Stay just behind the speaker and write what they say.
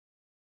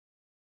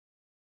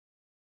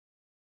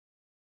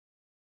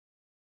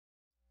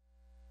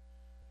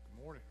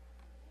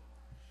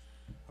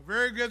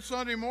Very good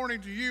Sunday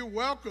morning to you.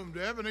 Welcome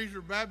to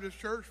Ebenezer Baptist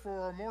Church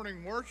for our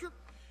morning worship.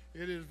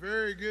 It is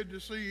very good to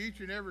see each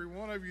and every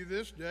one of you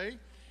this day.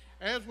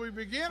 As we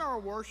begin our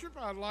worship,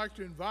 I'd like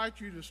to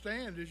invite you to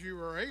stand as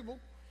you are able.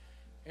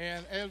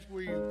 And as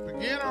we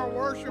begin our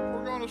worship,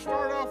 we're going to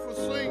start off with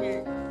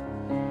singing.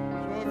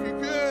 So if you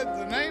could,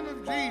 the name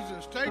of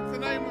Jesus, take the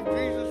name of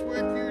Jesus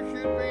with you. It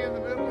should be in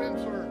the middle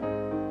insert.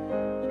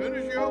 As soon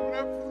as you open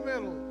up to the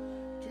middle,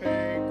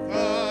 take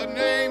the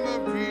name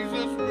of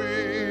Jesus with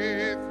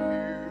you,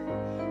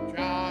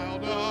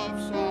 child of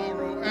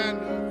sorrow and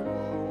of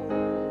woe.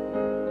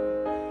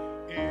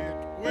 It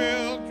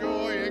will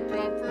joy and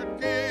comfort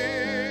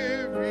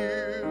give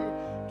you.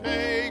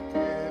 Take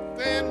it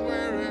then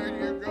wherever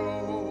you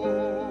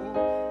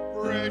go.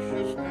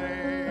 Precious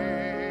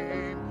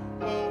name,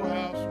 oh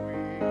how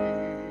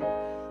sweet,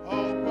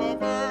 hope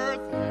of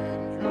earth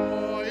and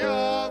joy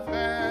of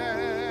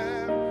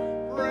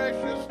heaven.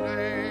 Precious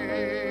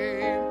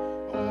name,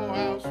 oh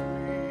how sweet,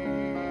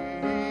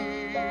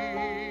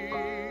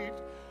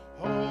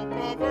 hope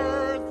of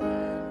earth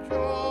and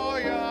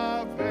joy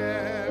of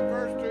heaven.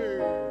 Verse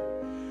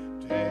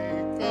 2,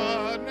 take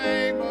the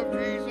name of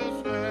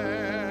Jesus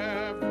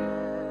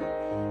ever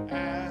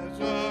as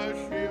a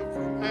shield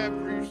from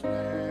every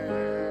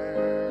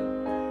snare.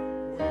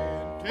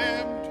 When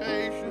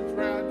temptations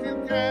round you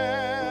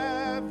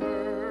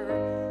gather,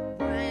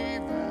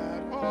 breathe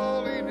that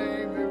holy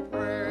name in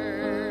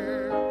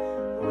prayer.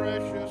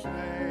 Precious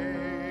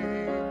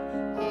name,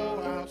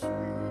 oh how sweet,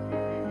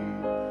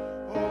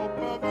 hope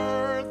of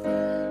earth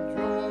and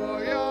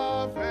joy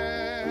of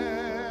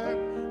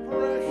heaven.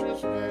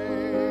 Precious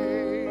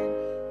name,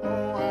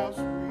 oh how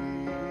sweet,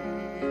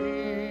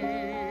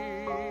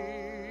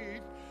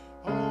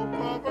 hope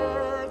of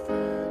earth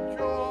and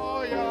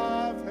joy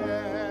of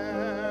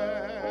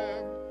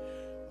heaven.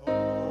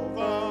 Oh,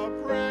 the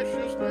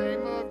precious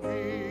name of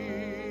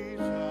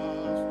Jesus,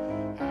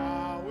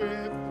 how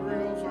it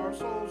thrills our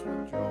souls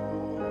with joy.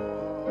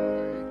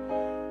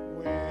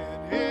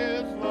 When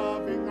his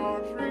loving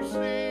arms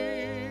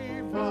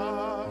receive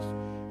us,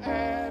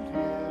 and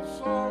his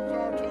songs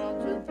our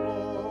tongues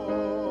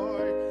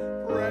employ.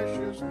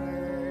 Precious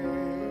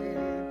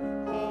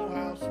name, oh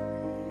how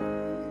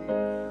sweet,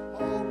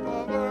 hope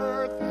of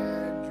earth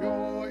and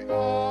joy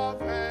of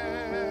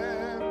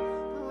heaven.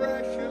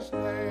 Precious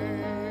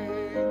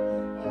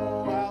name,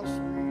 oh how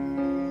sweet,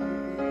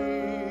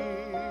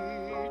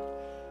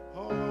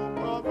 hope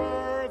of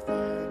earth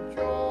and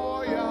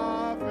joy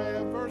of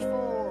heaven. Verse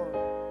 4,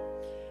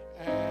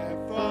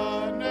 at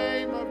the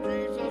name of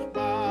Jesus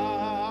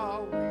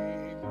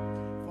bowing,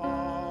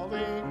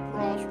 falling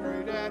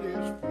prostrate at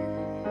his feet,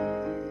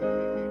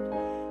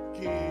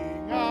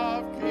 King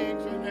of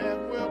kings and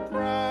heaven will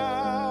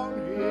crown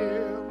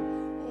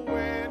him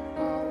when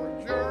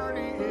our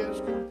journey is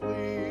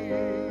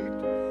complete.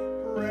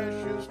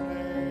 Precious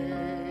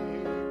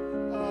name,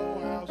 oh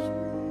how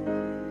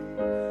sweet,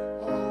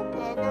 hope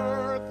of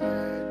earth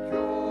and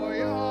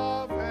joy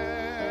of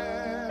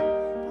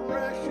heaven.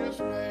 Precious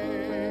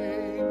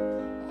name,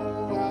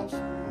 oh how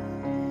sweet,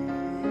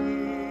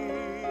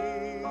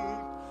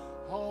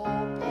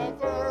 hope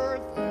of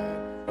earth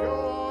and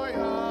joy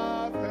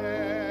of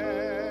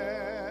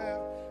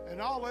heaven.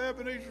 And all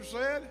Ebenezer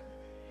said,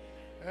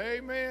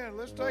 amen.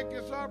 Let's take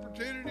this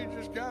opportunity to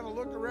just kind of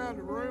look around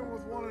the room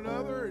with one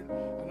another. And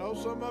I know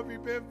some of you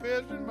have been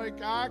visiting.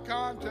 Make eye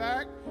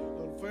contact. A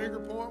little finger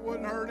point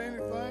wouldn't hurt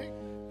anything.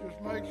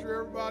 Just make sure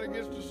everybody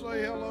gets to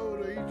say hello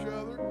to each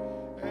other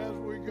as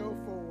we go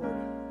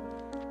forward.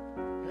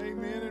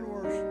 Amen in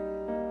worship.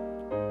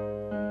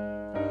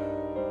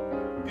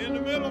 In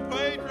the middle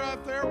page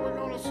right there, we're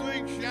going to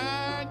sing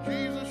Shine,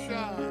 Jesus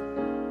Shine.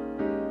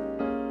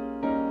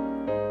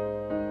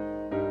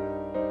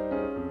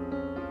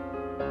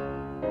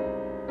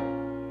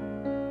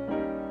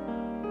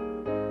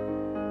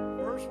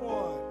 Verse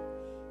 1.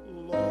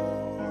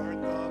 Lord,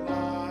 the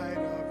light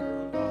of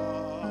your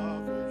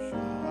love is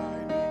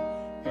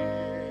shining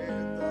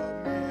in the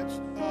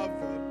midst of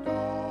the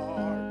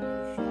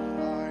darkness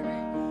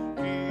shining.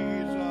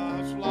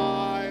 Jesus, light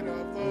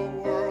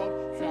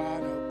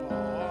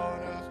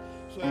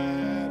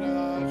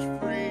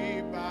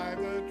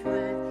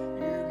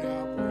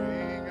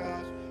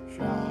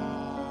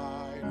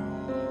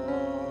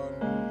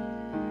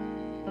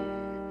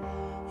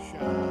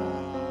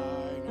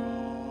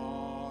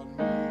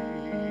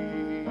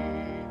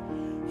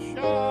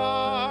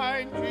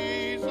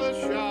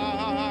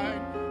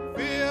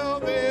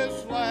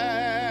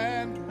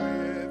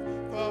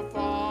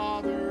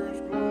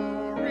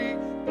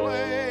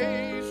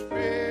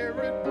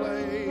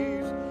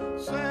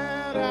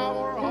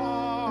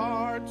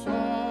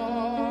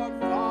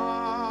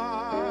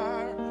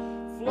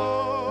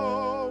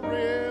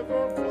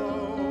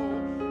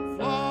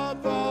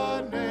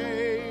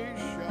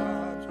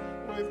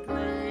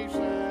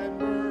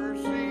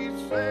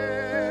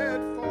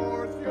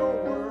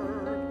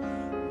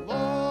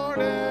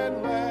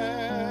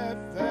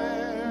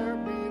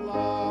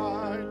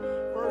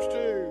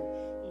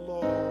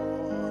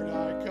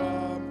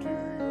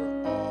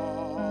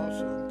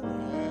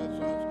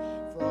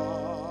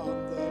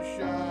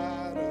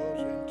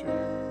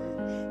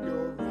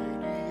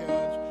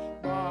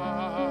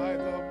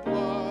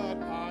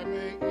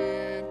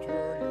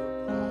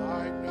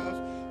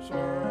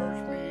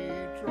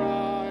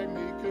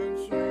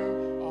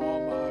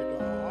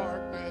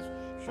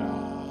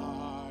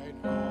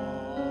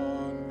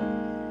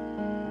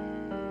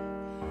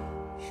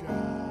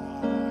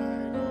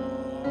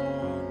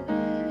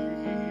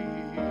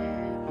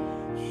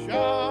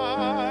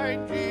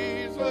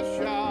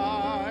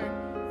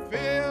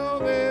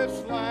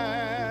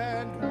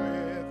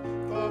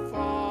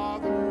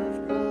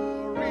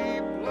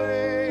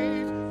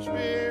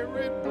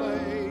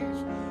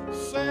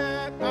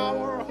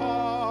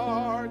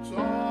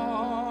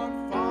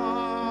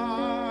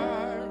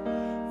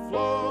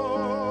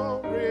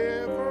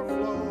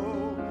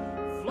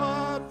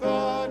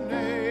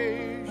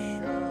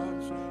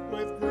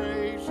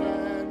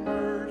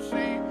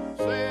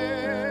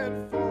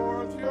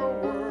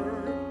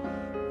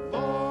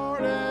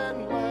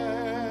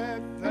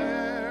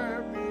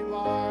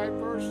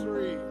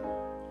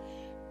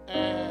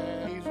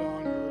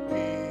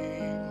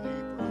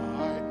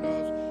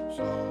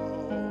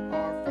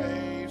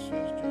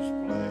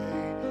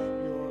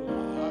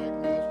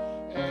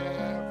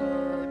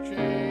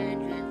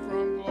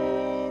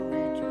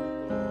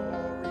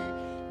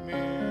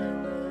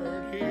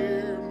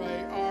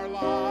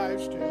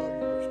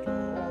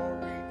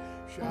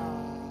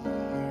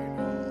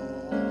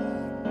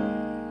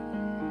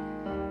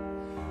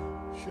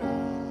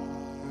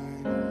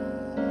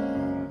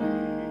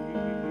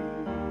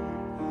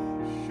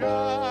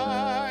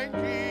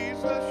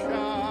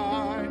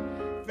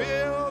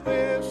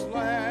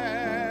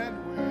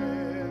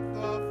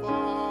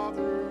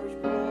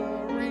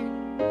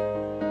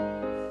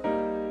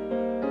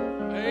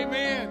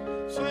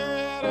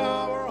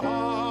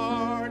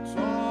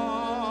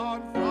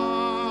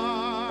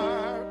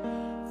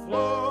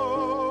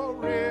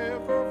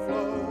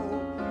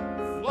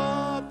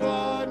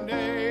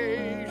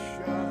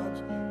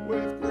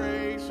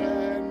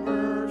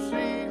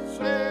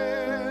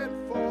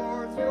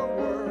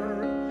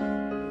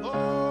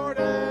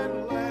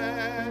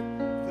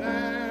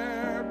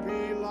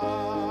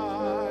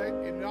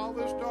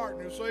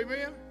us.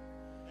 Amen?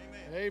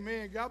 Amen.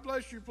 Amen. God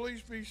bless you.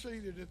 Please be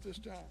seated at this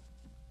time.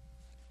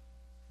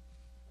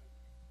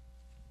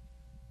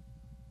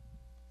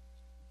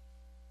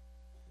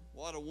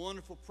 What a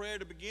wonderful prayer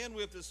to begin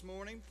with this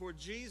morning, for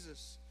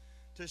Jesus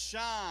to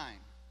shine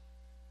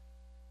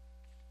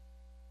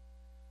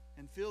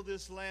and fill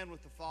this land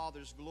with the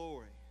Father's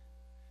glory.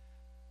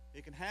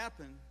 It can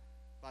happen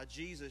by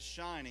Jesus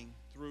shining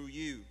through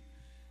you.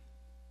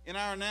 In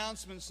our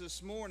announcements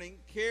this morning,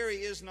 Kerry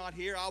is not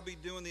here. I'll be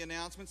doing the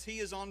announcements. He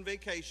is on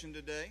vacation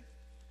today.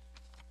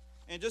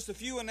 And just a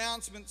few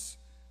announcements.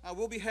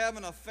 We'll be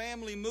having a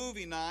family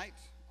movie night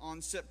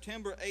on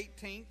September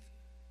 18th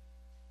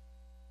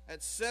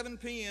at 7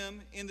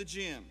 p.m. in the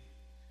gym.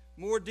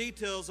 More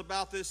details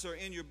about this are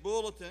in your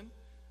bulletin.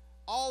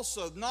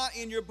 Also, not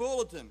in your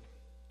bulletin,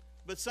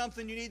 but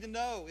something you need to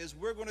know is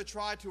we're going to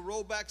try to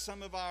roll back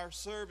some of our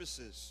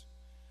services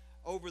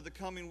over the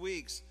coming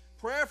weeks.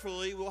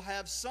 Prayerfully, we'll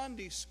have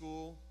Sunday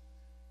school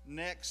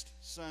next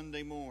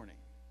Sunday morning.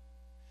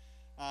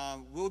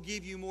 We'll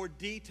give you more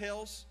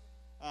details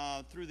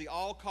through the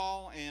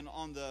all-call and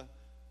on the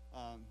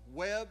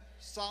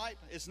website.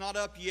 It's not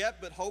up yet,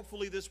 but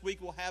hopefully this week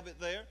we'll have it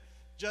there.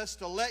 Just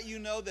to let you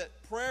know that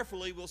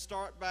prayerfully we'll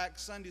start back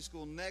Sunday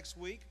school next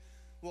week.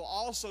 We'll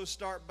also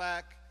start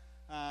back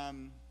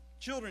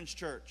Children's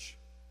Church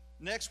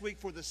next week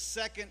for the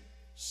second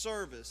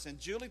service. And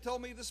Julie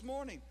told me this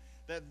morning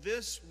that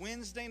this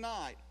Wednesday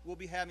night we'll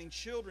be having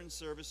children's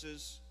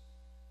services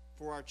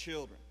for our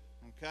children.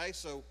 Okay,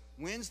 so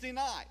Wednesday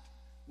night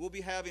we'll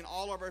be having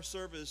all of our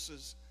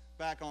services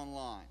back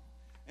online.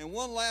 And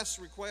one last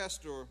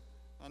request or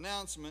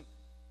announcement,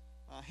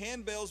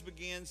 handbells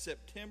begin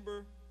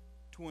September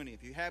 20.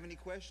 If you have any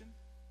question,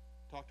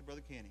 talk to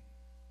Brother Kenny.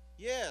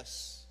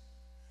 Yes.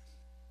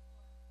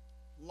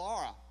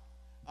 Laura,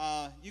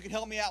 you can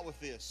help me out with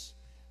this.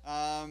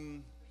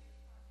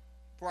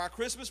 For our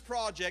Christmas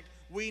project,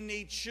 we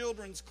need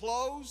children's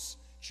clothes,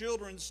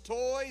 children's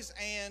toys,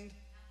 and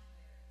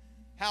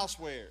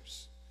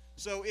housewares.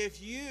 So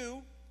if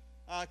you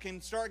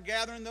can start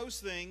gathering those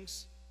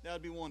things, that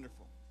would be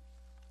wonderful.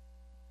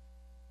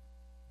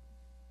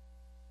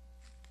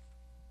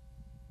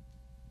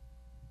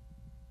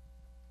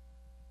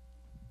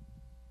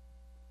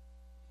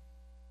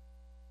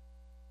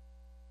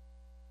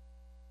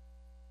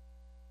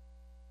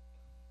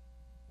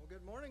 Well,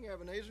 good morning,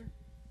 Ebenezer.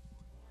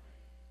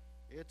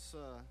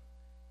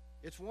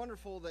 It's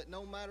wonderful that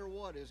no matter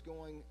what is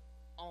going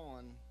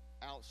on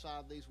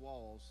outside these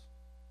walls,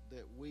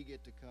 that we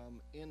get to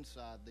come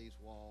inside these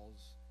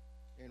walls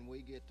and we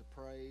get to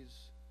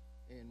praise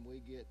and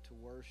we get to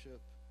worship,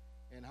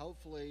 and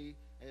hopefully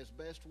as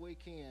best we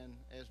can,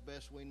 as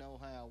best we know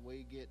how,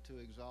 we get to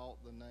exalt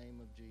the name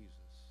of Jesus.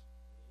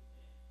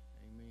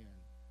 Amen.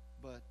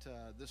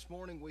 But this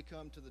morning we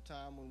come to the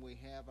time when we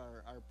have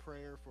our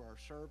prayer for our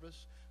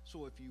service.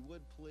 So if you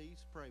would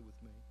please pray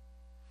with me.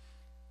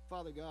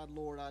 Father God,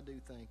 Lord, I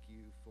do thank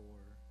you for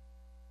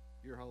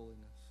your holiness.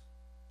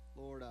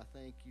 Lord, I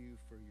thank you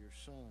for your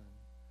Son.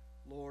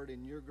 Lord,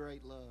 in your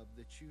great love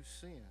that you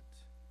sent,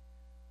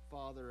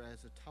 Father, as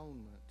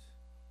atonement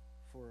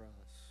for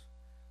us.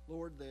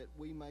 Lord, that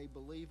we may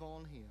believe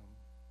on him,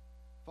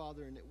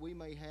 Father, and that we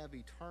may have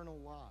eternal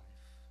life.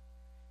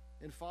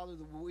 And Father,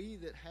 that we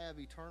that have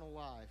eternal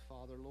life,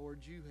 Father, Lord,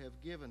 you have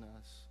given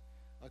us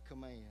a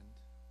command,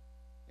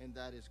 and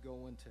that is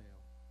go and tell.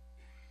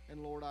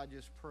 And Lord, I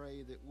just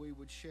pray that we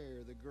would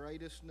share the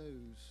greatest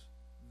news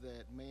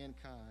that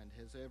mankind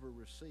has ever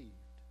received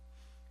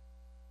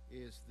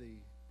is the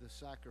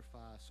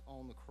sacrifice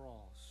on the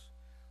cross.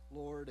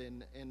 Lord,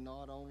 and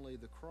not only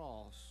the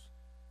cross,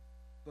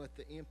 but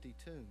the empty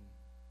tomb.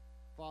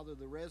 Father,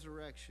 the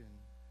resurrection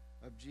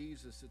of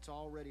Jesus, it's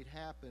already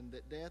happened,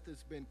 that death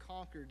has been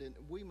conquered and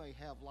we may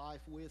have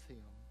life with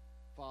him,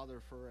 Father,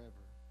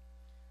 forever.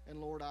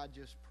 And Lord, I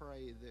just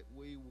pray that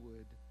we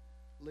would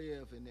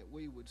live and that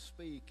we would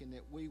speak and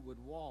that we would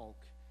walk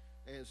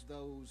as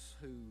those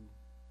who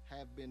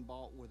have been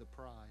bought with a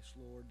price,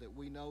 Lord, that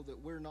we know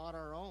that we're not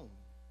our own.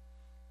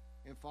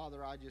 And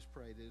Father, I just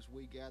pray that as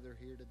we gather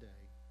here today,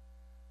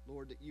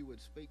 Lord, that you would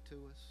speak to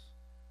us.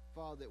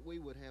 Father, that we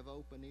would have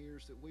open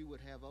ears, that we would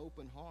have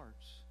open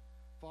hearts.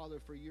 Father,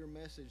 for your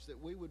message,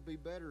 that we would be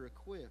better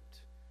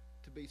equipped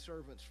to be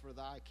servants for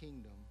thy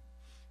kingdom.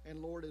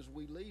 And Lord, as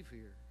we leave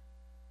here,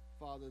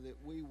 Father, that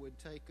we would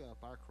take up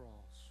our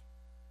cross.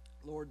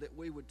 Lord, that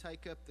we would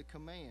take up the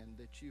command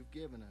that you've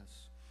given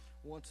us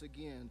once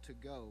again to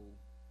go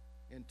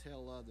and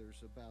tell others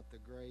about the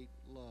great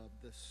love,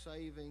 the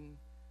saving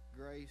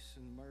grace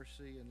and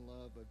mercy and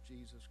love of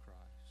Jesus Christ.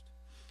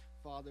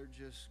 Father,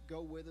 just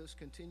go with us,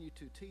 continue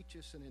to teach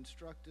us and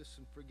instruct us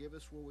and forgive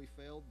us where we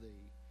failed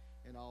thee.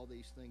 And all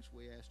these things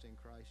we ask in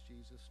Christ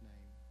Jesus'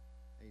 name.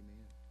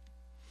 Amen.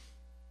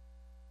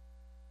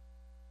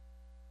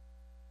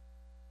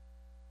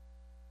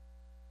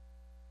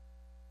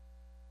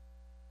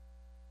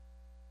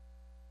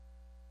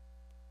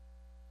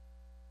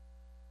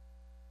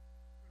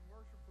 In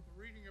worship with the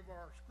reading of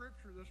our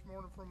scripture this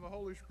morning from the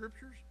Holy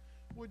Scriptures,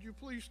 would you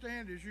please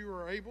stand as you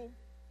are able?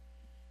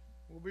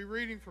 We'll be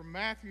reading from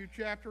Matthew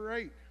chapter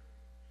 8.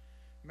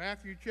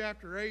 Matthew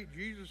chapter 8,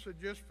 Jesus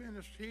had just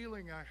finished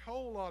healing a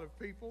whole lot of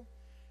people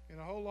in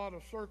a whole lot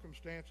of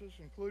circumstances,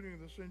 including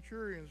the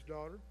centurion's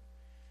daughter.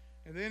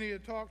 And then he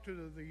had talked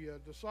to the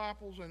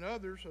disciples and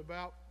others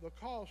about the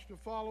cost of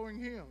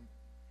following him.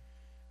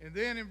 And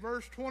then in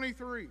verse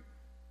 23,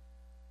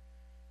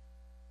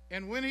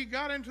 and when he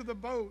got into the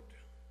boat,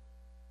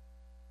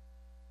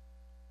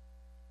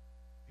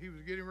 he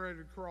was getting ready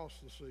to cross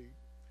the sea.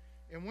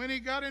 And when he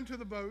got into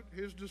the boat,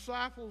 his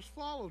disciples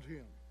followed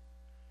him.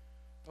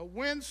 A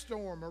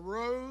windstorm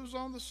arose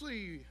on the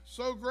sea,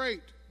 so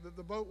great that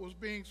the boat was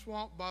being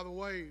swamped by the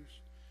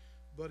waves,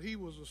 but he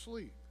was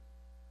asleep.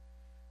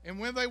 And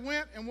when they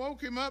went and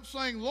woke him up,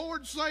 saying,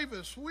 Lord, save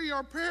us, we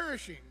are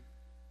perishing.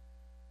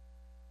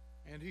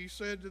 And he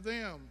said to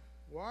them,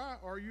 why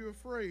are you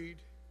afraid,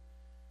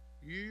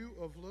 you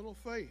of little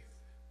faith?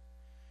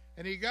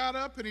 And he got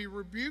up and he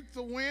rebuked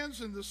the winds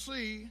and the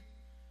sea,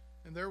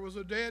 and there was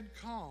a dead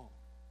calm.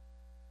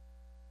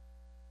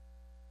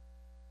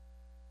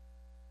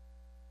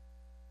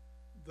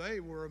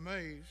 They were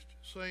amazed,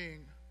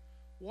 saying,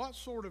 what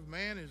sort of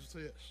man is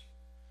this,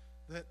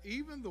 that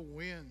even the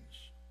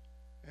winds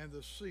and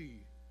the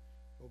sea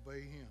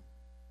obey him?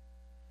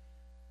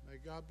 May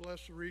God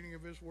bless the reading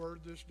of his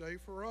word this day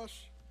for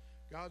us,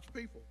 God's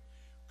people.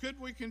 Could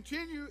we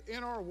continue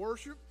in our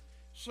worship,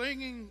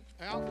 singing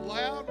out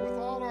loud with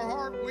all our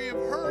heart? We have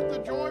heard the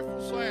joyful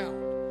sound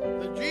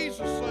that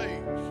Jesus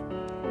saves.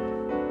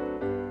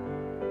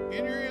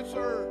 In your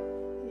insert,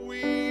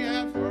 we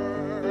have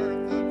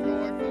heard the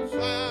joyful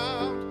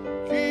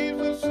sound.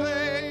 Jesus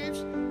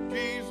saves,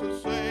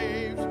 Jesus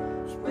saves.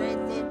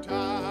 Spread the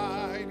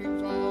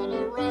tidings all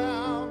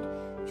around.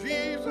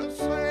 Jesus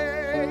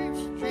saves,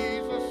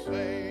 Jesus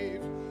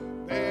saves.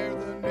 Bear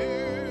the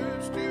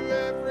news to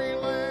every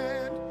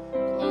land.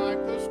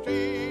 Climb the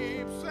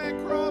steeps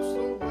and cross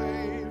the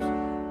waves.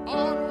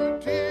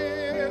 Onward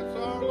 'tis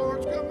our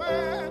Lord's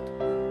command.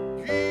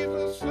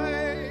 Jesus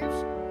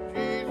saves,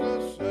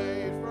 Jesus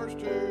saves. Verse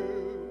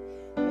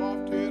 2,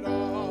 wafted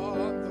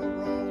on the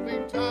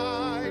rolling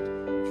tide.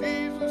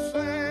 Jesus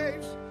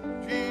saves,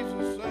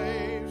 Jesus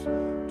saves.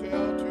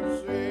 Tell to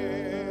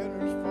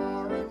sinners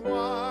far and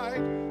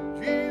wide.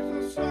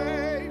 Jesus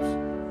saves,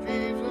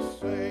 Jesus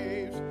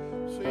saves.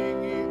 Sing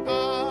ye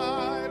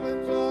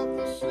islands of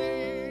the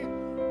sea.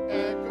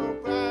 Echo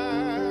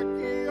back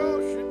ye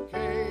ocean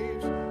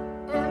caves.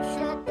 Earth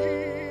shall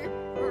keep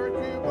her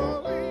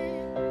jubilee.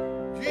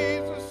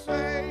 Jesus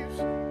saves,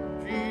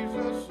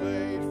 Jesus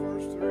saves.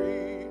 Verse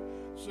 3,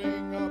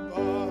 sing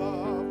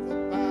above the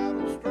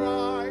battle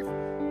strife.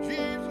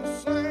 Jesus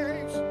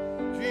saves,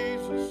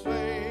 Jesus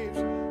saves.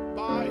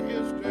 By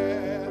his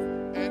death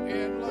and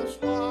endless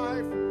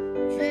life.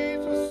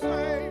 Jesus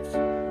saves,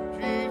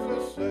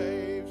 Jesus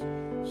saves.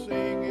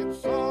 Sing it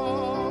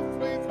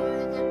softly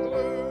through the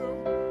gloom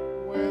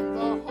when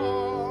the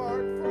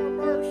heart for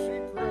mercy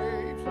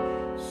craves.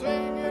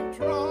 Sing in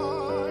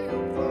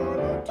triumph for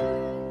the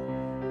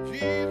tomb.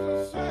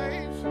 Jesus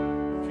saves,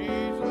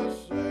 Jesus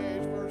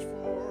saves. Verse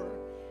 4,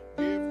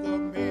 give the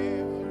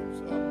winds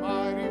a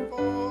mighty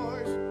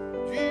voice.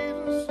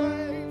 Jesus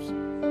saves,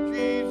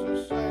 Jesus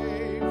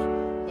saves.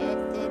 Let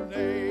the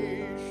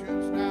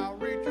nations now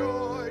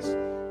rejoice.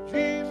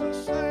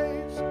 Jesus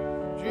saves,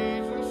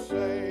 Jesus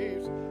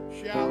saves.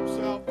 Shout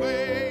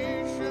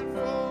salvation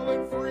full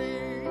and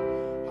free.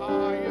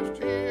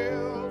 Highest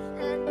hills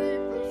and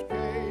deepest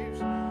caves.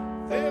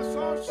 This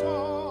our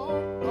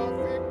song of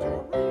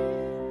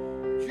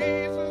victory.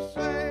 Jesus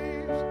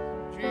saves,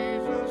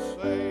 Jesus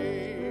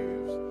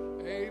saves.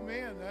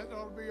 Amen. That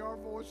ought to be our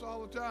voice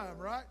all the time,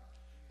 right?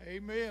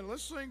 Amen.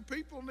 Let's sing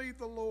People Need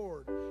the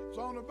Lord. It's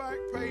on the back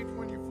page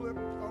when you flip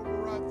over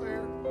right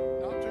there.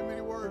 Not too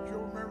many words.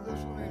 You'll remember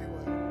this one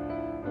anyway.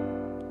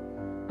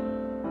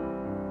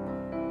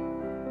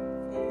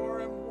 4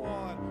 and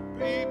 1.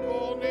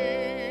 People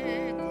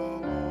need the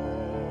Lord.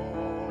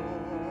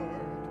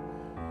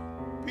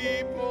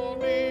 People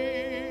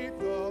need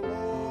the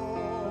Lord.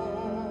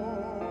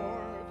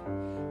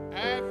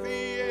 At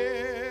the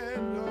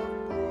end of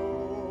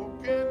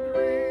broken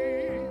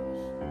dreams,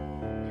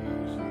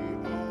 He's the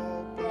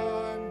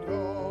open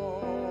door.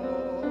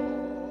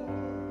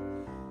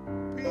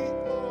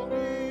 People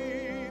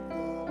need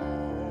the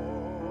Lord.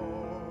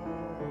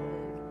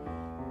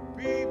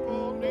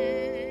 People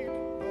need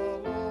the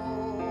Lord.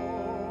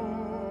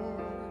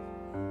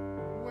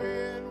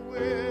 When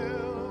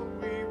will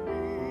we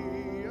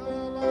realize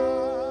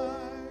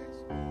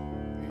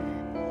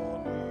people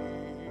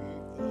need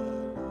the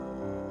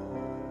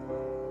Lord?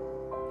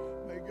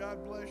 May God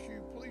bless you.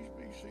 Please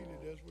be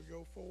seated as we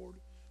go forward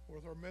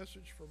with our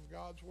message from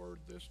God's Word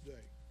this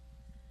day.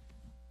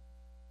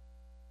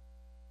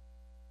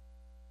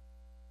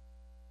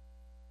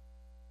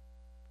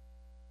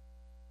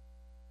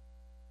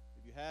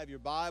 If you have your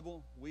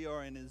Bible, we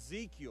are in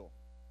Ezekiel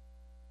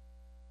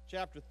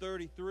chapter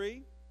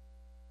 33.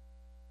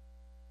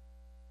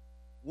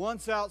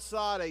 Once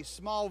outside a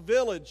small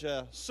village,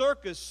 a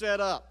circus set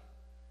up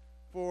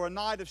for a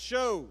night of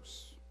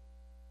shows.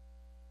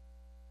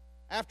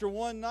 after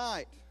one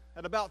night,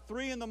 at about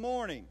 3 in the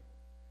morning,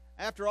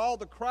 after all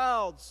the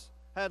crowds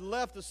had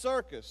left the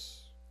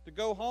circus to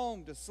go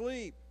home to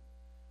sleep,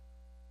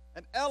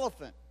 an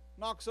elephant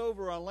knocks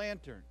over a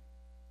lantern,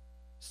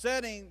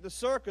 setting the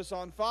circus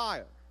on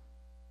fire.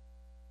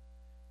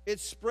 It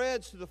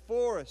spreads to the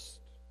forest,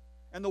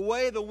 and the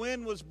way the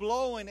wind was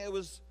blowing, it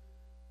was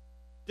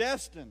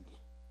destined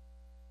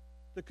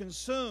to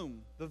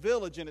consume the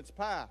village in its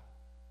path.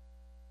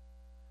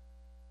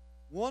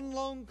 One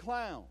lone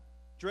clown,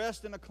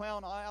 dressed in a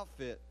clown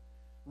outfit,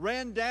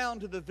 ran down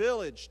to the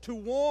village to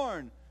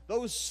warn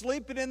those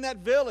sleeping in that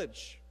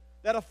village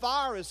that a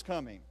fire is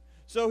coming.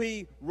 So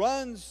he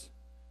runs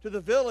to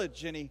the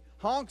village and he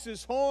honks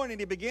his horn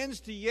and he begins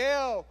to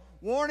yell,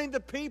 warning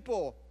the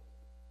people,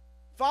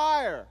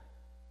 fire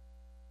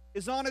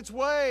is on its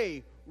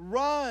way.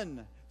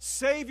 Run,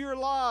 save your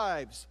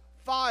lives.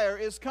 Fire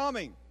is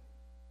coming.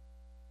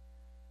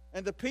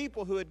 And the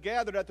people who had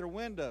gathered at their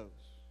windows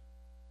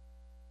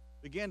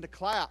began to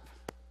clap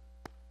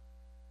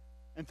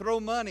and throw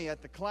money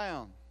at the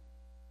clown,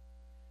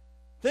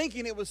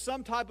 thinking it was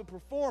some type of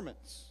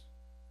performance,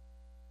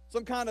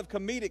 some kind of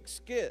comedic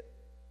skit.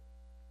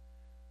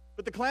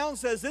 But the clown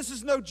says, this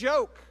is no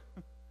joke.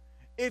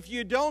 If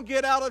you don't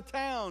get out of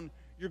town,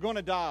 you're going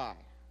to die.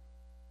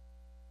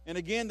 And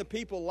again, the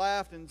people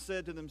laughed and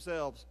said to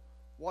themselves,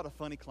 what a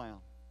funny clown.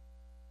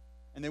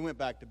 And they went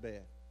back to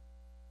bed.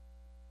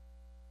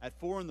 At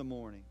 4 in the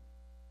morning,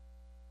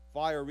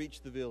 fire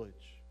reached the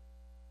village,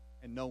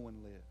 and no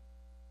one lived.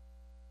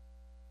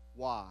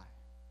 Why?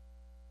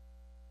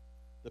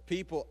 The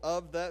people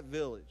of that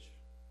village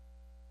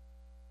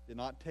did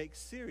not take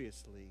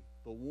seriously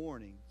the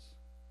warnings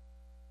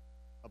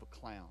of a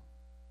clown.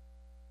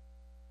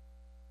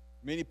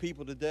 Many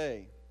people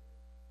today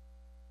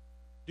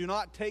do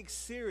not take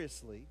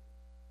seriously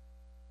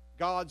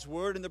God's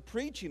Word and the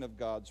preaching of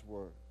God's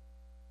Word.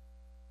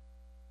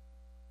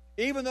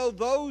 Even though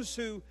those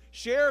who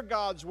share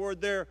God's Word,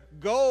 their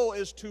goal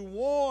is to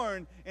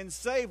warn and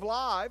save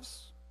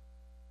lives,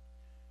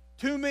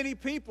 too many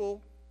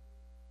people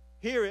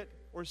hear it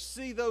or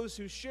see those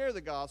who share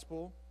the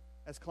gospel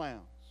as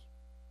clowns.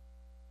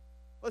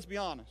 Let's be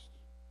honest.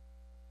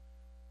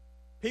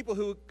 People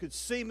who could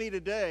see me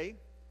today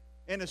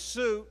in a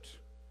suit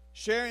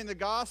sharing the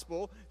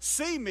gospel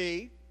see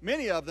me,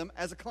 many of them,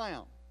 as a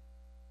clown.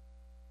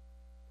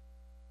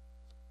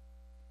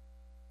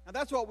 Now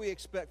that's what we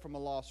expect from a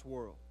lost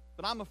world.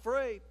 But I'm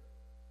afraid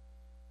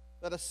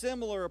that a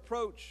similar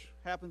approach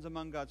happens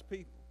among God's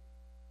people.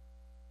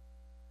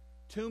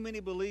 Too many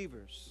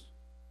believers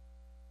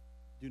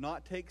do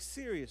not take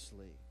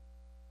seriously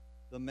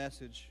the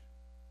message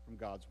from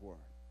God's Word.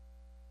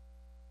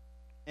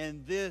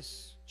 And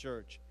this,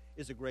 church,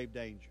 is a grave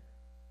danger.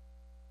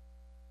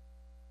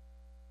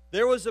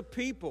 There was a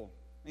people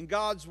in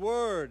God's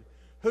Word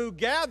who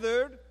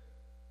gathered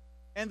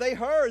and they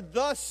heard,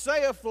 thus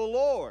saith the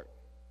Lord.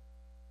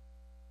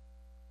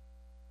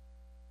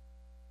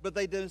 But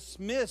they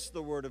dismissed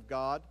the Word of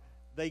God.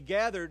 They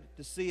gathered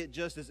to see it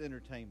just as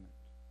entertainment.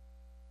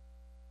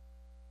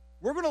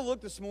 We're going to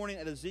look this morning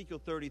at Ezekiel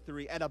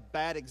 33 at a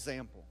bad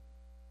example.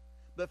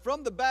 But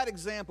from the bad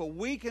example,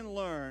 we can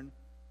learn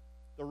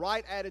the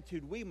right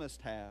attitude we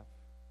must have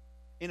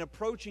in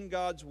approaching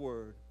God's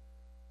Word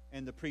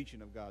and the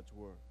preaching of God's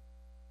Word.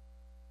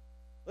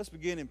 Let's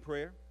begin in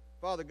prayer.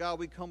 Father God,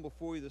 we come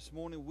before you this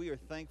morning. We are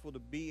thankful to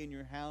be in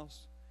your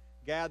house,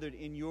 gathered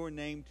in your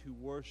name to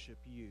worship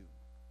you.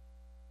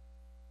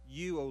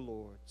 You, O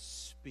Lord,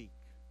 speak.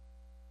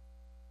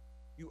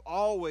 You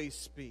always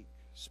speak.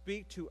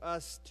 Speak to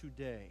us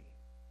today.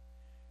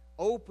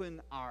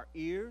 Open our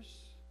ears.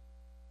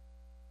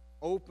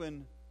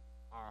 Open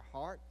our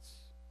hearts.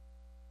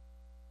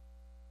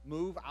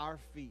 Move our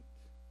feet.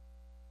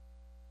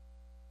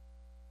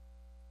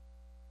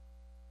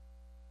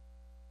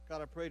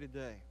 God, I pray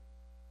today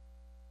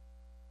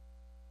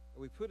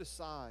that we put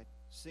aside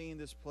seeing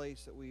this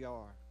place that we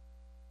are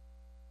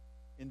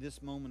in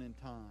this moment in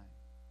time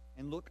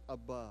and look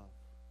above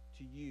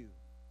to you,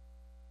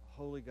 a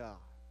holy God,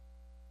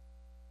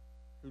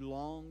 who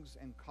longs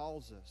and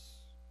calls us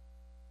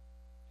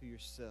to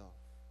yourself.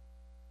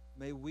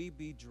 May we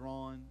be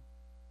drawn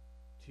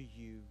to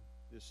you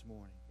this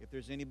morning. If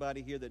there's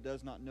anybody here that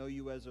does not know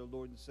you as their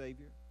Lord and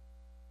Savior,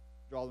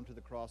 draw them to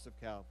the cross of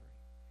Calvary.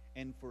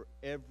 And for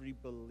every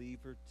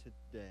believer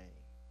today,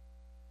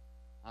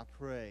 I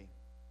pray,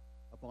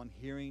 upon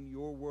hearing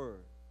your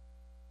word,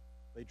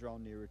 they draw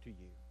nearer to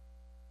you.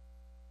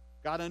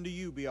 God, unto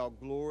you be all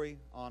glory,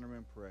 honor,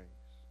 and praise.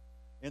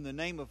 In the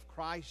name of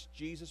Christ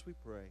Jesus we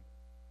pray.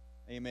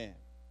 Amen.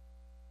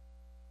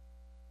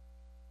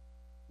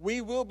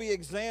 We will be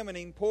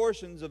examining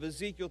portions of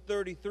Ezekiel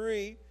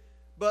 33,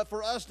 but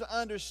for us to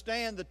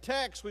understand the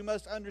text, we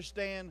must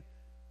understand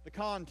the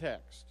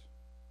context.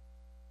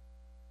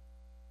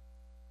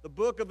 The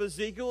book of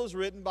Ezekiel is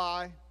written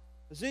by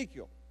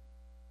Ezekiel.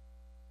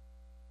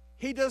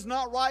 He does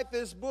not write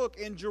this book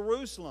in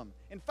Jerusalem.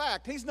 In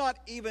fact, he's not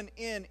even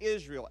in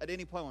Israel at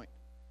any point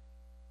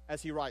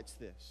as he writes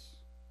this.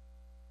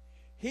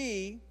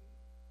 He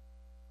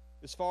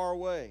is far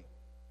away.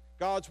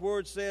 God's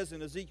Word says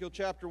in Ezekiel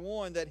chapter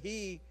 1 that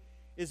He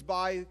is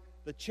by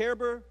the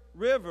Chebar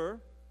River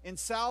in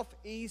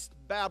southeast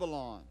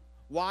Babylon.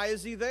 Why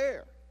is He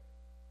there?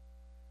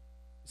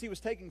 Because He was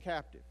taken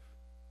captive.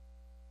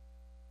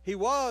 He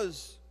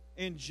was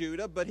in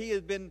Judah, but He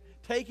had been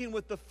taken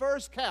with the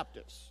first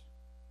captives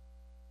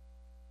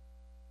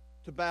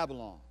to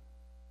Babylon.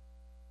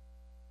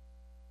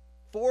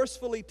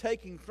 Forcefully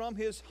taken from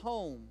His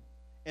home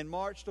and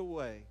marched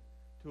away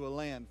to a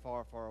land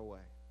far, far away.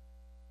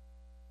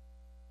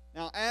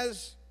 Now,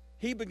 as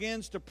He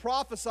begins to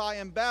prophesy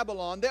in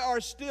Babylon, there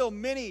are still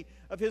many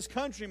of His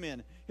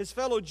countrymen, His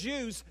fellow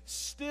Jews,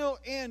 still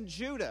in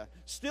Judah,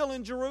 still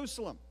in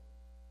Jerusalem.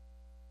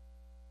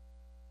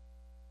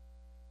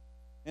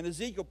 And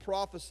Ezekiel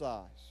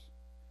prophesies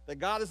that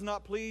God is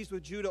not pleased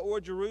with Judah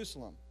or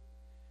Jerusalem,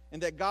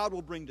 and that God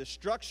will bring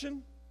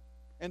destruction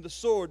and the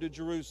sword to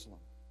Jerusalem.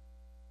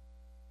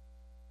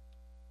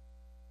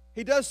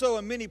 He does so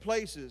in many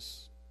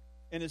places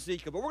in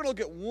Ezekiel, but we're going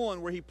to look at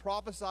one where he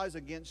prophesies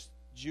against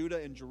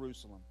Judah and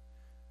Jerusalem.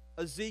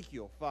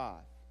 Ezekiel 5.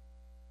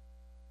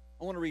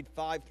 I want to read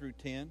 5 through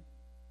 10. It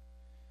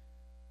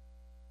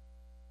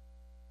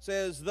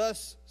says,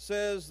 "Thus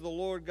says the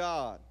Lord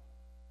God,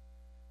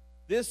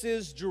 this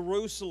is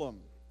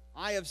Jerusalem.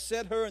 I have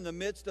set her in the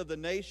midst of the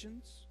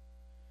nations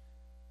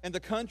and the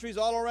countries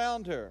all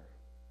around her.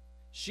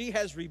 She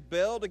has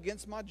rebelled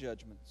against my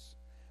judgments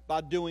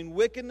by doing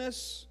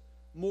wickedness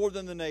more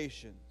than the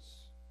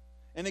nations,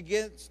 and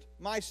against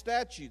my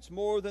statutes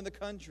more than the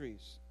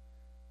countries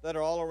that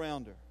are all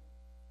around her.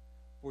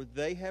 For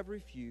they have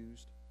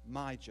refused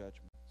my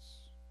judgments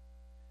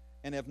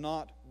and have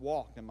not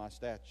walked in my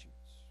statutes.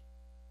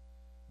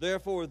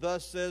 Therefore,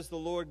 thus says the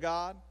Lord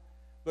God,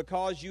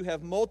 because you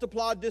have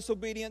multiplied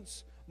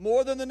disobedience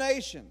more than the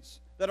nations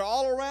that are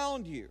all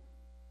around you,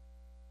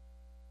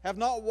 have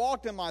not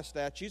walked in my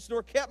statutes,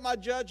 nor kept my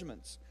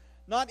judgments,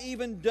 not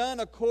even done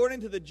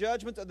according to the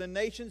judgments of the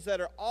nations that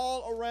are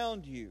all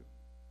around you.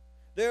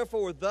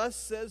 Therefore, thus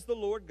says the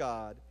Lord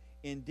God,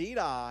 indeed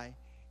I,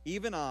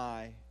 even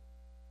I,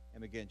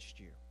 am against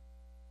you,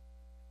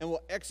 and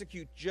will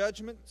execute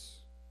judgments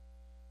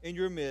in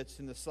your midst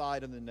in the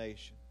sight of the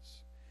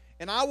nations.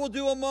 And I will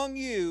do among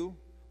you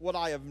what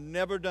I have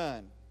never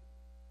done,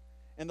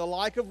 and the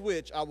like of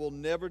which I will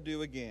never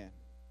do again,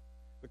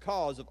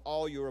 because of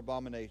all your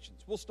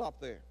abominations." We'll stop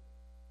there.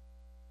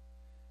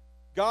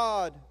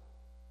 God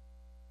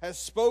has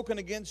spoken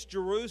against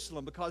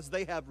Jerusalem because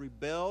they have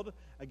rebelled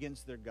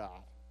against their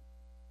God.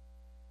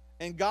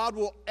 And God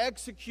will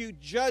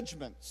execute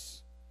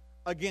judgments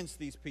against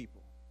these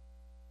people,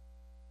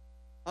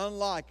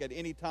 unlike at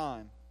any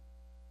time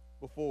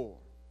before.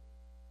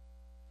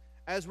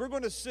 As we're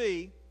going to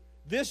see,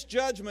 this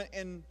judgment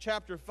in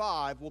chapter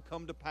 5 will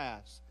come to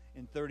pass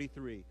in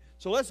 33.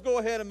 So let's go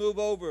ahead and move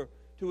over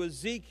to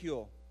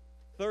Ezekiel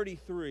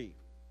 33.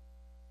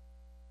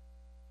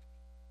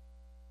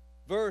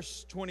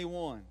 Verse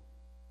 21.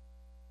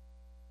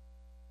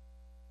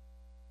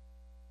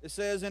 It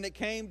says, "And it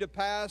came to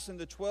pass in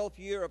the 12th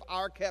year of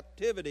our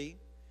captivity,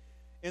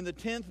 in the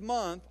 10th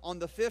month, on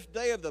the 5th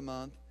day of the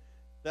month,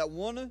 that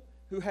one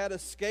who had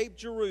escaped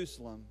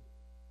Jerusalem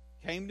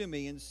came to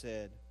me and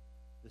said,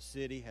 the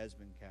city has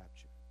been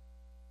captured."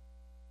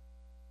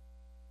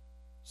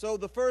 So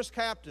the first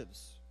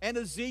captives and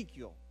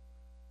Ezekiel,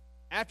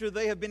 after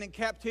they have been in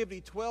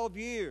captivity 12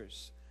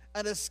 years,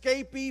 an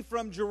escapee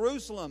from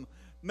Jerusalem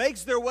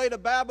makes their way to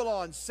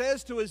Babylon,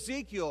 says to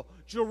Ezekiel,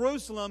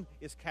 Jerusalem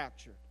is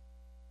captured.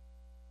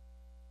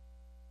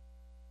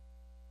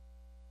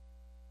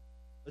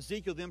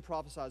 Ezekiel then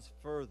prophesies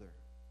further,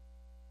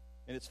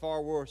 and it's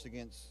far worse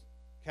against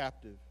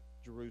captive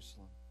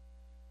Jerusalem.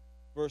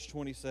 Verse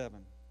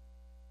 27.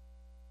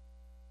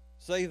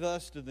 "Say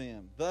thus to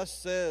them, thus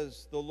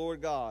says the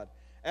Lord God,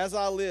 as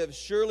I live,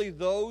 surely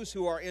those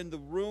who are in the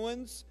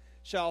ruins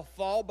shall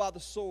fall by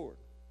the sword.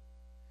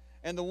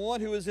 And the one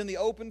who is in the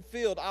open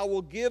field I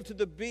will give to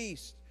the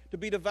beast to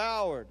be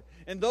devoured.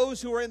 And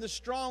those who are in the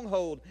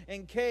stronghold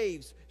and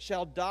caves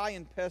shall die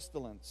in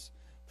pestilence.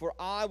 For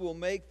I will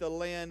make the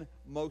land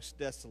most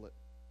desolate.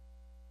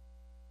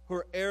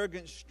 Her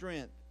arrogant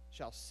strength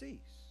shall cease.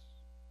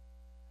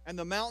 And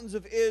the mountains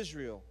of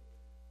Israel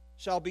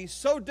shall be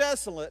so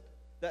desolate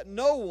that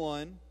no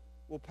one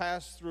will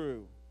pass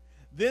through.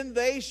 Then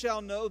they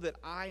shall know that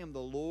I am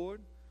the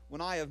Lord, when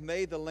I have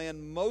made the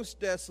land most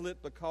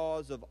desolate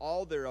because of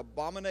all their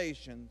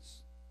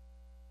abominations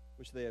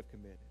which they have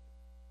committed."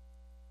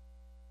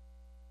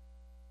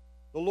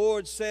 The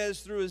Lord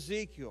says through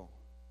Ezekiel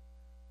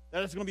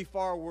that it's going to be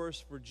far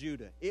worse for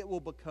Judah. It will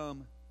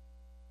become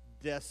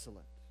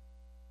desolate.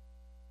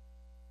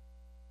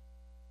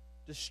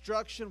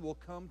 Destruction will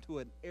come to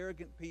an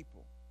arrogant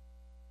people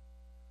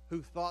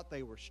who thought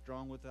they were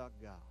strong without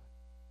God.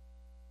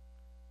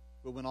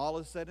 But when all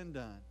is said and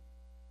done,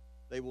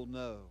 they will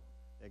know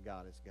that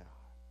God is God,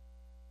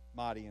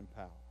 mighty in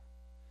power.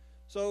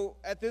 So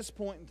at this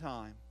point in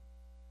time,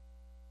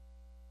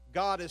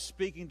 God is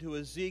speaking to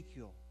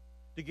Ezekiel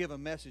to give a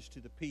message to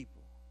the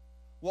people.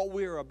 What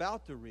we are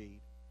about to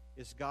read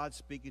It's God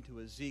speaking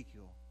to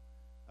Ezekiel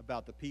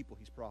about the people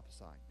he's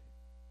prophesying to.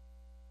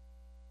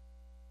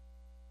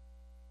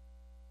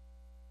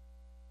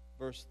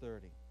 Verse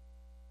 30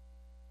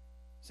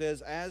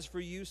 says, "As for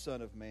you,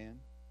 son of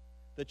man,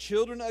 the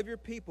children of your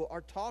people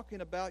are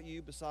talking about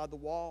you beside the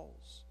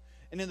walls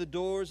and in the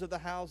doors of the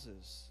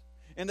houses.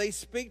 And they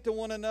speak to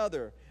one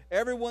another,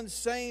 everyone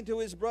saying to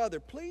his brother,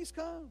 'Please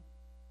come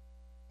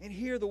and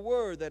hear the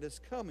word that is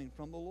coming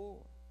from the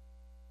Lord.'"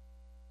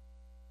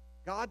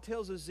 God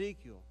tells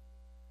Ezekiel,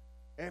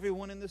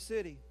 everyone in the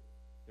city,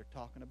 they're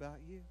talking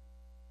about you.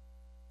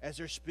 As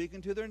they're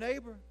speaking to their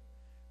neighbor,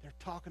 they're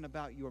talking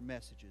about your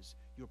messages,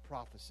 your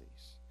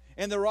prophecies.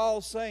 And they're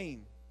all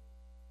saying,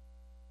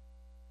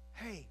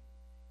 "Hey,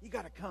 you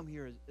got to come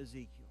here,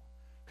 Ezekiel.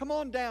 Come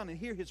on down and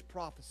hear his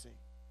prophecy.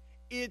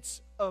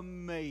 It's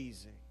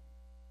amazing."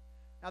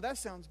 Now that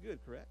sounds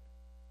good, correct?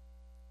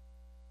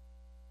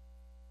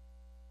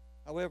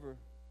 However,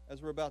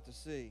 as we're about to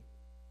see,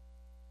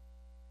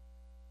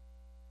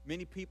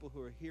 many people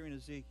who are hearing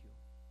Ezekiel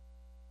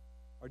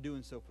are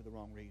doing so for the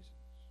wrong reasons.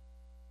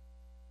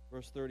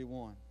 Verse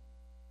 31.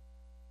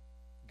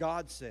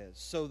 God says,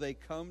 "So they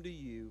come to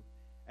you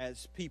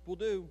as people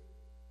do.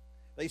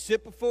 They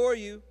sit before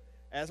you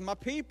as my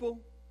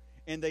people,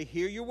 and they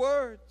hear your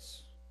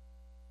words,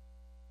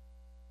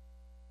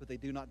 but they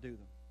do not do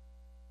them.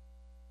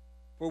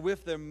 For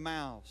with their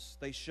mouths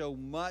they show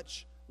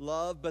much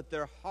love, but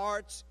their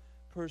hearts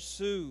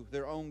pursue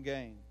their own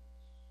gain."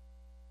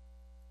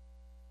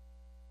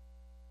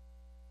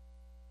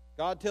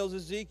 God tells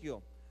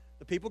Ezekiel,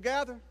 the people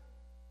gather,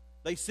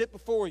 they sit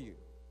before you.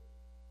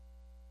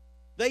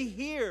 They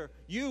hear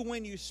you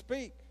when you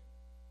speak.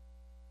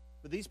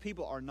 But these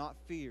people are not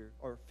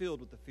filled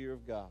with the fear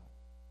of God.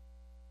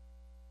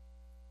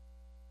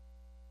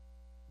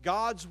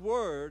 God's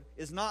word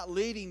is not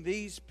leading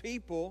these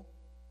people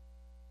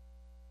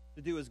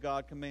to do as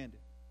God commanded.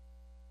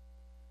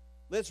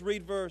 Let's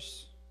read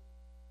verse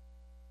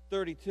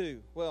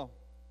 32. Well,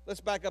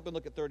 let's back up and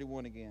look at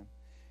 31 again.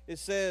 It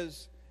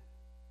says,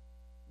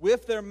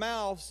 "With their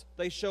mouths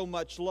they show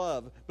much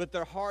love, but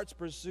their hearts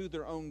pursue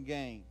their own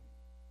gain."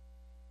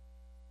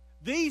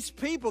 These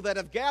people that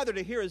have gathered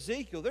to hear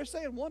Ezekiel, they're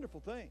saying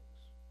wonderful things.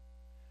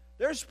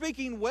 They're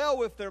speaking well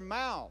with their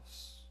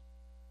mouths,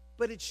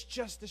 but it's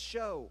just a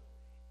show.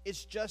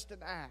 It's just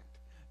an act.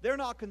 They're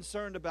not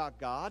concerned about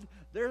God.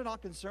 They're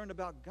not concerned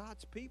about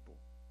God's people.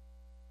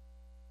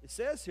 It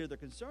says here they're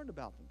concerned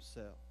about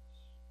themselves,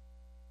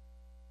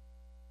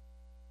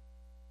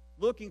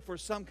 looking for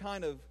some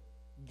kind of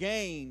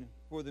gain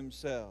for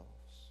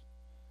themselves.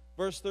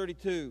 Verse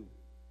 32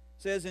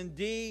 says,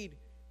 "Indeed,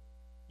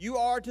 you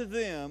are to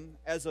them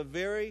as a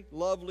very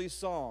lovely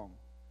song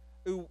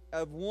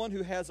of one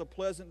who has a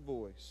pleasant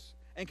voice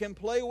and can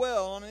play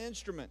well on an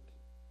instrument.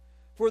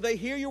 For they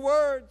hear your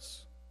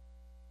words,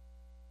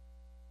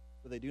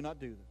 but they do not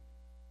do them."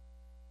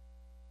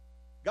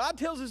 God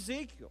tells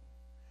Ezekiel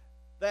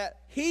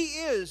that he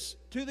is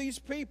to these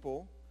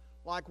people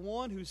like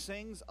one who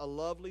sings a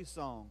lovely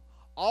song.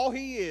 All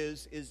he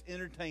is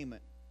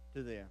entertainment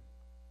to them.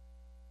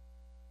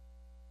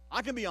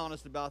 I can be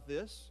honest about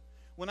this.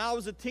 When I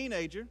was a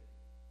teenager,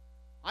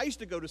 I used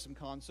to go to some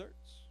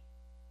concerts.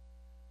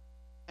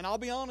 And I'll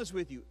be honest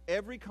with you,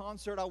 every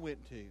concert I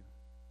went to,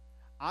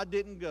 I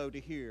didn't go to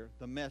hear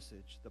the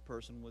message the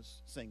person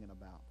was singing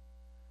about.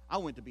 I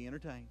went to be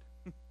entertained.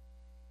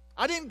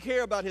 I didn't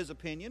care about his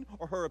opinion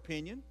or her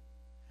opinion.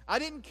 I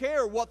didn't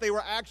care what they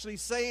were actually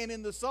saying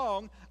in the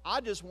song.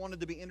 I just wanted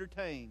to be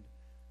entertained.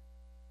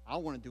 I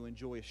wanted to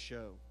enjoy a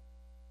show.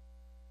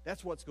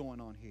 That's what's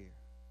going on here.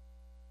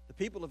 The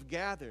people have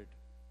gathered,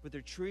 but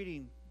they're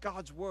treating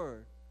God's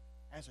word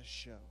as a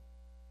show.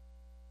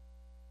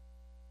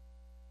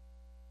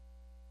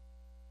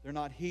 They're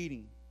not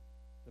heeding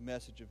the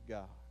message of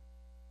God.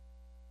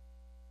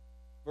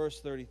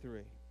 Verse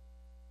 33.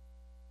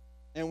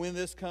 "And when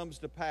this comes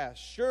to pass,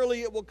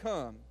 surely it will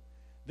come,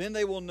 then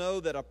they will know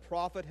that a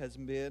prophet has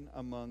been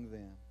among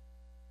them."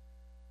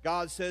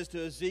 God says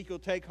to Ezekiel,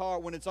 take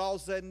heart, when it's all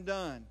said and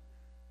done,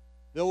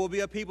 there will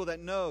be a people that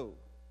know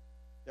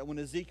that when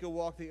Ezekiel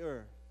walked the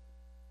earth,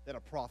 that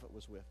a prophet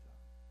was with them.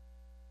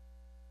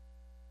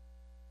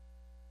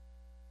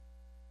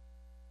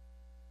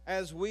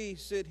 As we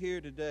sit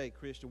here today,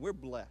 Christian, we're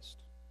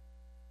blessed.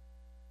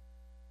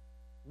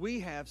 We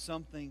have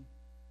something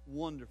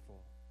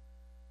wonderful.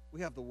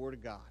 We have the Word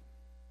of God,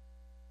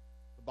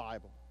 the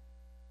Bible.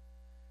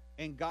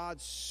 And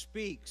God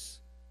speaks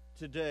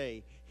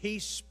today. He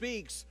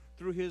speaks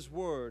through His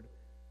Word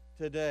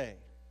today.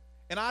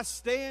 And I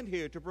stand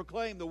here to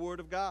proclaim the Word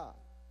of God.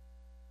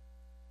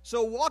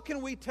 So what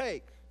can we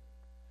take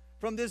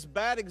from this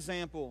bad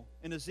example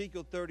in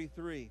Ezekiel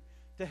 33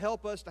 to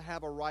help us to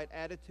have a right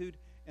attitude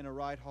and a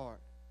right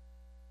heart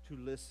to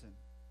listen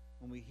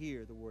when we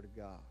hear the Word of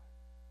God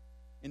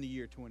in the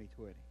year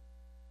 2020?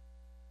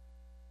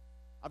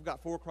 I've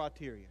got 4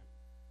 criteria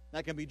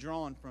that can be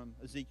drawn from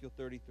Ezekiel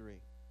 33.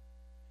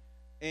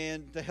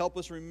 And to help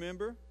us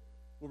remember,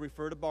 we'll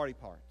refer to body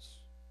parts: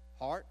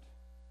 heart,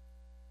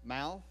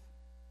 mouth,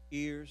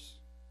 ears,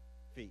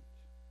 feet.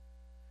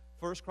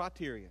 First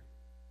criteria,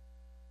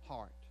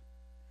 heart.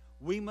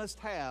 We must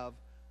have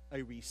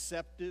a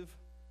receptive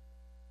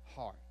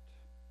heart.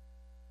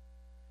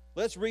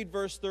 Let's read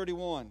verse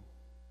 31.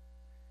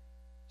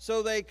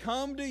 So they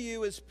come to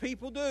you as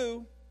people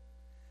do.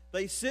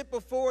 They sit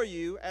before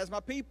you as my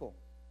people.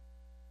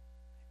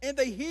 And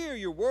they hear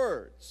your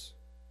words,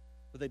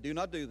 but they do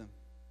not do them.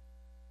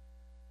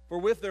 For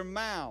with their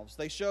mouths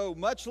they show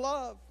much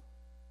love,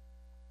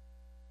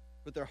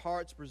 but their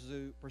hearts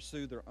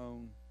pursue their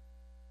own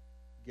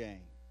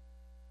gain.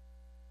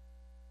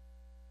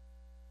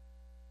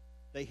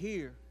 They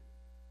hear,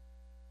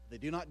 but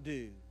they do not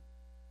do,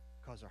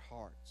 because their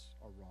hearts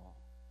are wrong.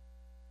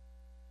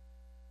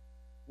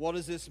 What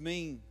does this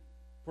mean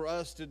for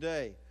us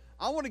today?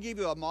 I want to give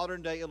you a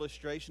modern day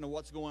illustration of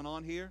what's going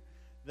on here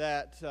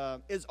that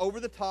is over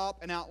the top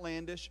and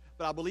outlandish,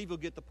 but I believe you'll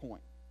get the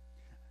point.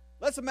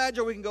 Let's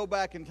imagine we can go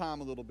back in time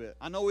a little bit.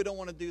 I know we don't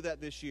want to do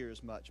that this year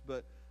as much,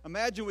 but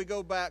imagine we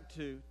go back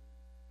to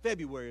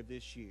February of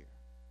this year.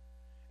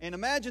 And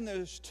imagine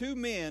there's two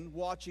men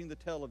watching the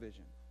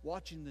television,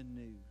 watching the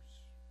news.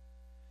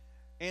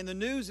 And the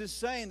news is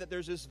saying that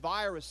there's this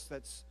virus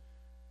that's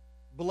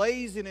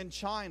blazing in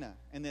China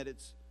and that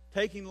it's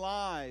taking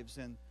lives,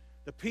 and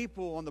the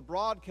people on the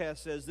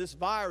broadcast says this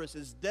virus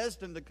is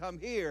destined to come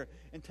here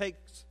and take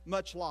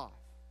much life.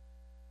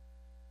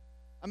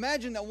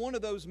 Imagine that one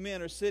of those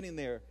men are sitting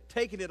there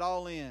taking it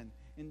all in,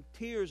 and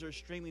tears are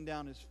streaming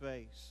down his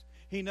face.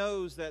 He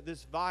knows that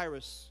this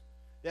virus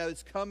that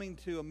is coming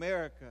to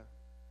America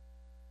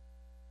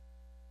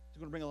is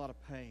going to bring a lot of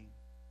pain,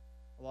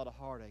 a lot of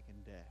heartache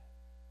and death.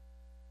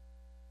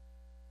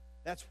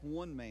 That's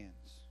one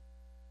man's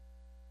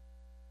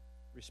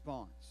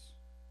response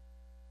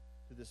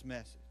to this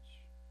message.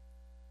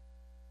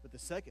 But the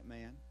second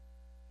man,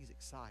 he's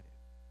excited.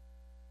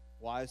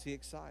 Why is he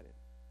excited?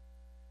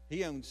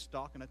 He owns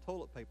stock in a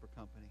toilet paper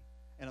company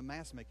and a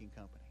mask-making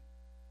company.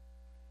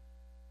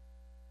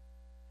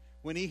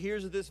 When he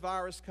hears of this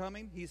virus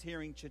coming, he's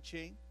hearing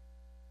cha-ching.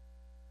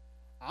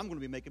 I'm going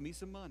to be making me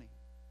some money.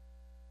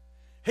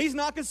 He's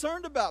not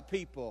concerned about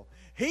people.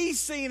 He's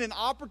seeing an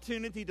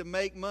opportunity to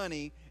make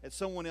money at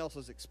someone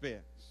else's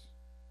expense.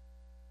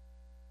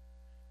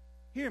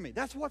 Hear me.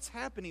 That's what's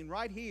happening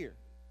right here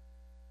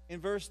in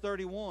verse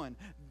 31.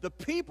 The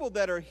people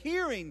that are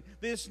hearing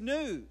this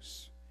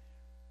news,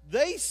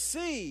 they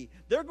see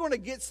they're going to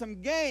get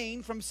some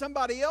gain from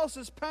somebody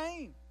else's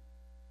pain.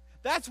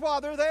 That's why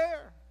they're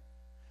there.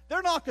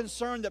 They're not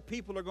concerned that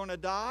people are going to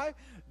die.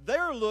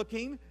 They're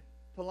looking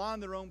to line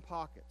their own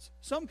pockets.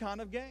 Some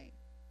kind of gain.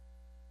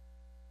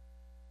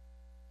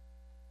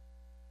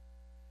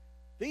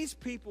 These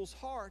people's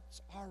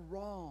hearts are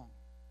wrong.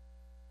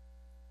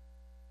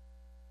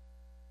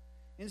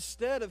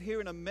 Instead of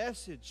hearing a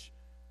message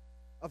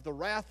of the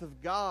wrath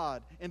of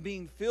God and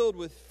being filled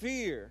with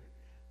fear,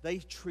 they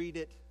treat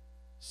it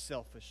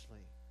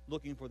selfishly,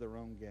 looking for their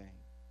own gain.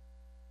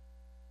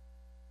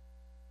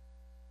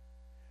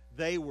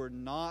 They were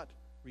not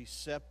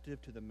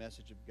receptive to the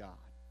message of God.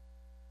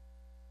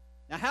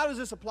 Now, how does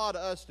this apply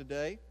to us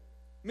today?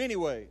 Many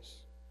ways.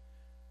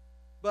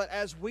 But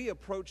as we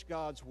approach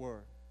God's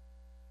Word,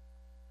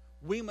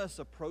 we must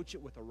approach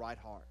it with a right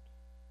heart,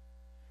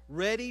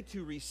 ready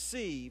to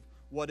receive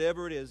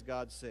whatever it is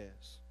God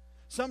says.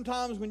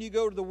 Sometimes when you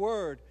go to the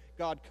Word,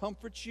 God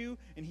comforts you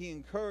and He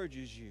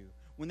encourages you.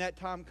 When that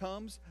time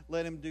comes,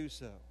 let Him do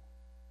so.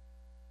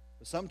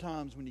 But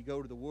sometimes when you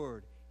go to the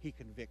Word, He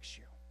convicts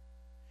you.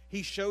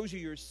 He shows you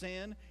your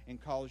sin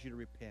and calls you to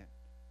repent.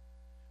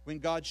 When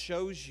God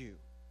shows you,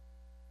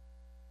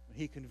 when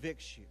He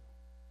convicts you,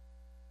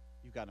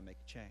 you've got to make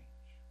a change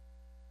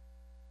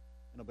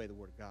and obey the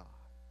Word of God.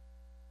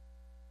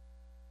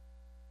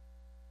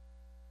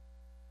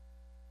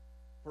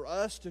 For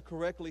us to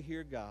correctly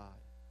hear God,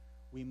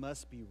 we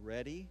must be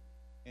ready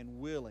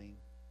and willing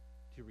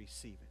to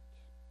receive it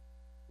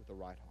with the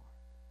right heart.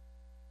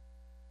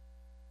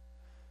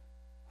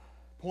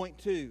 Point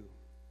 2,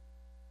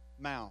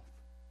 mouth.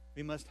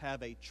 We must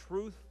have a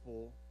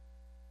truthful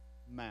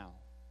mouth.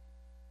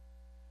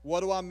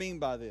 What do I mean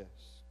by this?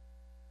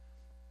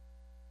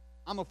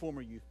 I'm a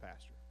former youth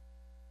pastor.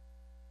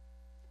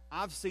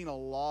 I've seen a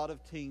lot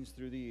of teens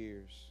through the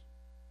years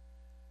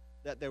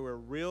that they were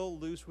real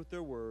loose with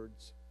their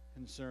words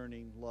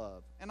concerning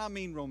love. And I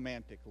mean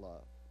romantic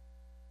love.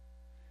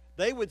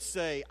 They would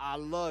say, I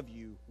love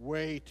you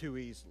way too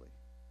easily.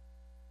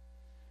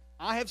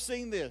 I have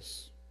seen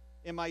this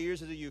in my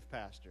years as a youth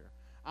pastor.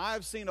 I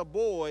have seen a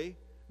boy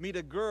meet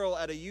a girl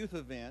at a youth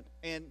event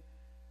and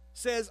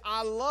says,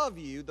 I love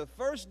you. The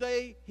first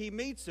day he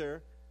meets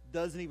her,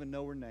 doesn't even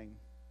know her name,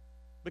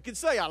 but can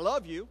say, I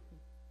love you.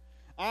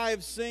 I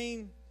have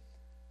seen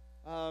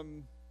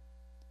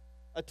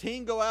a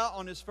teen go out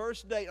on his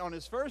first date. On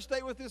his first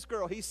date with this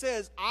girl, he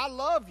says, I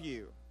love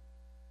you.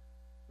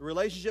 The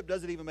relationship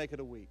doesn't even make it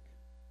a week.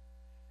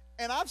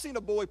 And I've seen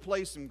a boy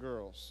play some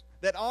girls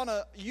that on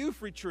a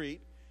youth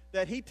retreat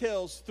that he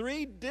tells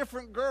 3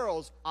 different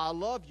girls, I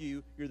love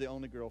you, you're the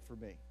only girl for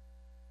me.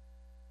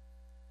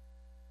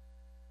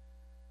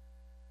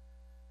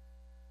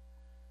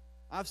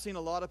 I've seen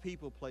a lot of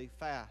people play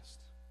fast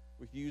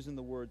with using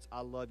the words,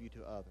 I love you,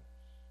 to others.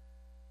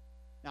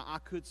 Now, I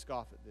could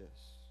scoff at this.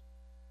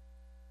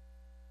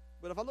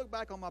 But if I look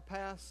back on my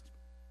past,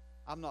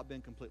 I've not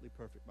been completely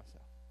perfect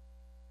myself.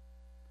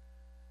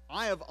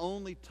 I have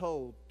only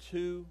told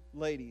 2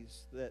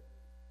 ladies that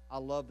I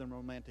love them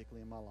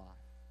romantically in my life.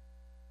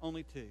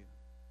 Only 2.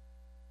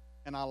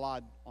 And I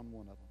lied on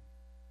one of them.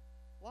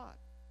 Lied.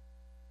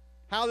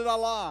 How did I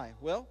lie?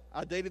 Well,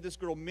 I dated this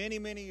girl many,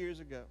 many years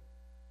ago.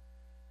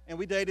 And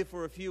we dated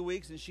for a few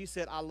weeks, and she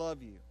said, I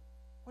love you.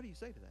 What do you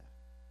say to that?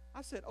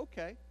 I said,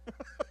 okay.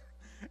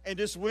 And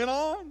just went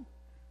on.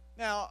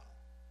 Now,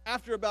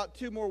 after about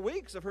 2 more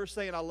weeks of her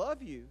saying, I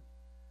love you,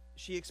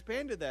 she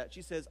expanded that.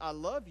 She says, I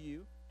love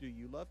you. Do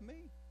you love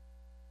me?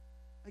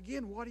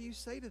 Again, what do you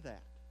say to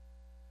that?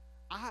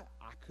 I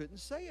couldn't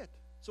say it,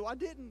 so I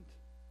didn't.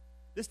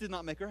 This did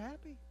not make her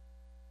happy.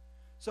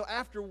 So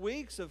after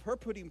weeks of her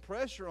putting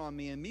pressure on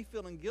me and me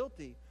feeling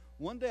guilty,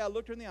 one day I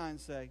looked her in the eye and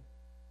said,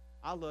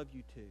 I love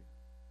you too.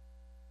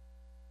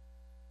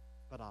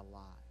 But I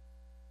lied.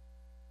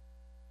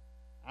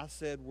 I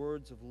said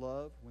words of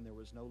love when there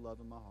was no love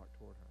in my heart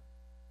toward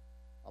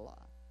her. I lied.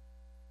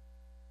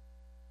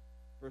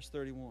 Verse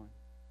 31.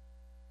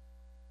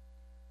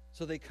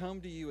 So they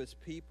come to you as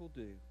people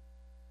do.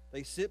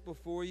 They sit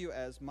before you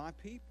as my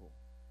people,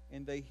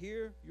 and they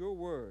hear your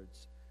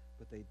words,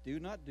 but they do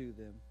not do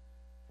them,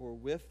 for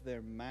with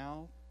their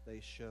mouth they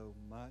show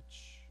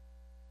much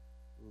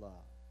love.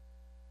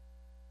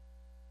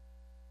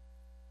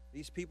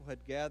 These people had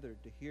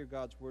gathered to hear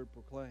God's word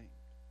proclaimed,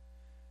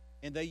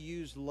 and they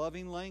used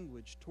loving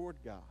language toward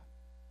God.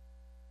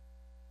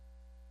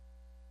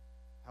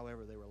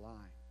 However, they were lying.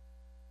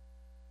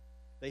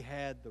 They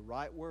had the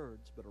right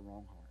words, but a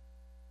wrong heart.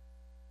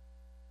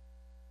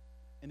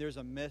 And there's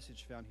a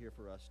message found here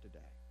for us today.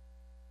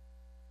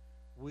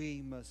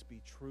 We must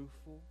be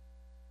truthful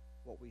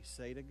what we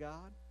say to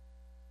God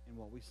and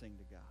what we sing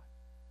to God.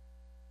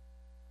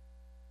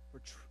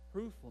 For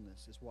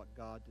truthfulness is what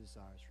God desires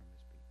from His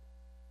people.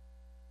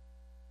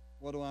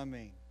 What do I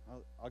mean?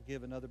 I'll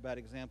give another bad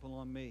example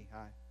on me.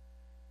 I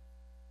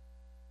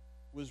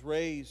was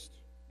raised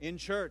in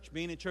church,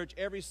 being in church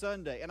every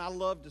Sunday, and I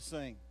love to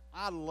sing.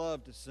 I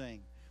love to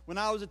sing. When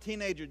I was a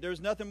teenager, there was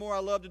nothing more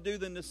I loved to do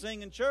than to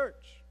sing in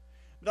church.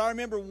 But I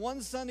remember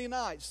one Sunday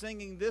night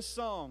singing this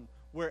song,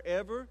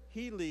 Wherever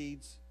He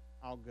Leads,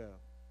 I'll Go.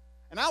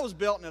 And I was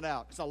belting it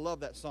out because I love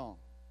that song.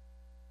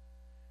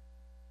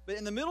 But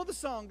in the middle of the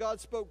song,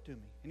 God spoke to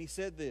me, and He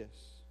said this,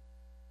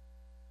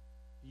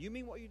 do you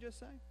mean what you just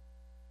sang?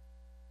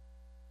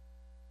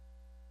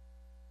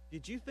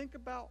 Did you think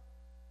about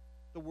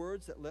the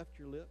words that left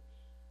your lips?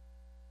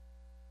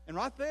 And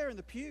right there in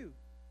the pew,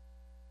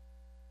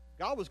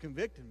 God was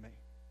convicting me.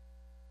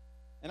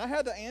 And I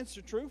had to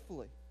answer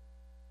truthfully.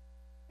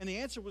 And the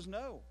answer was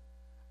no.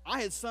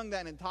 I had sung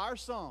that entire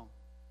song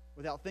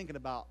without thinking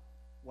about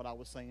what I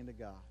was saying to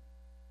God.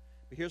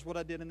 But here's what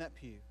I did in that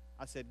pew.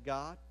 I said,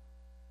 God,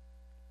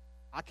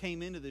 I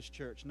came into this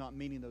church not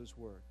meaning those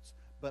words,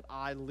 but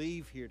I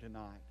leave here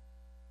tonight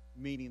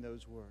meaning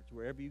those words.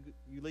 Wherever you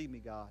lead me,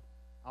 God,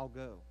 I'll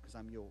go because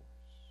I'm yours.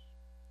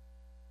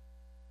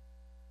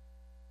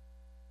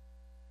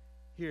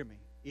 Hear me.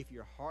 If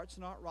your heart's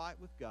not right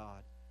with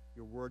God,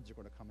 your words are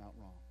going to come out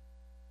wrong.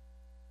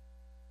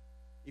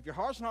 If your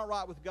heart's not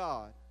right with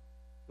God,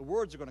 the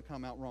words are going to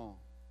come out wrong.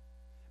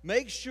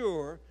 Make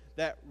sure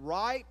that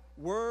right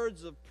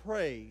words of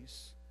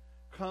praise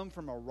come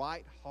from a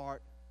right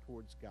heart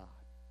towards God.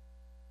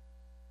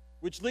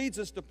 Which leads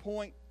us to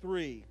point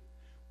 3.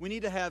 We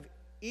need to have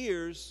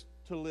ears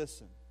to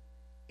listen.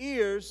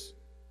 Ears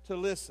to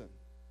listen.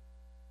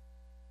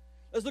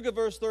 Let's look at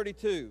verse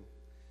 32. It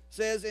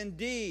says,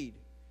 indeed,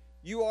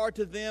 you are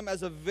to them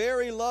as a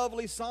very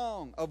lovely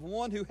song of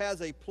one who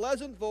has a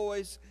pleasant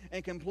voice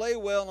and can play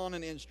well on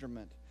an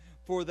instrument.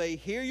 For they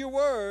hear your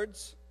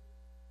words,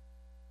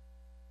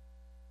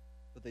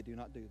 but they do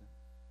not do them.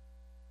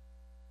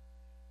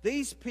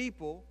 These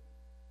people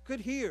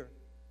could hear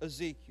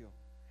Ezekiel.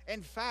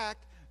 In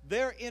fact,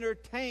 they're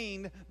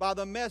entertained by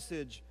the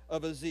message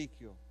of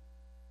Ezekiel.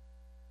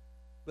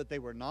 But they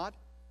were not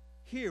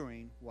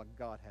hearing what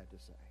God had to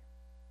say.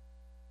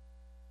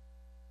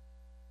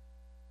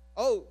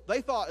 Oh,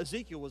 they thought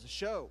Ezekiel was a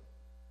show.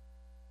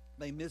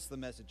 They missed the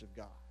message of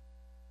God.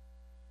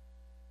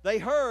 They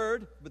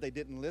heard, but they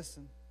didn't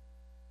listen.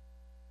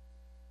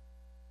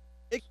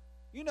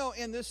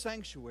 In this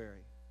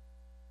sanctuary,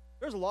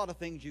 there's a lot of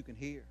things you can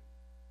hear.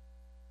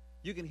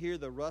 You can hear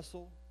the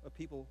rustle of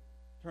people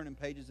turning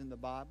pages in the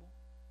Bible,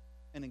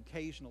 an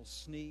occasional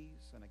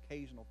sneeze, an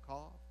occasional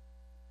cough.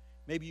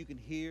 Maybe you can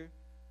hear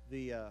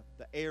the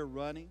air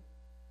running.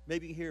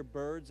 Maybe you can hear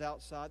birds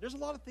outside. There's a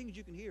lot of things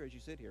you can hear as you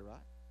sit here, right?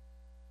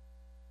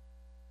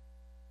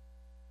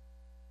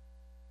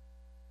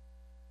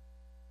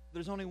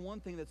 There's only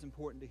one thing that's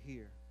important to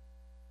hear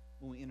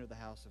when we enter the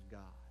house of God,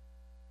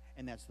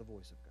 and that's the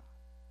voice of God.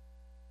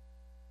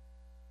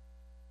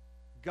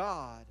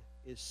 God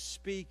is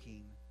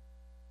speaking here.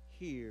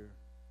 here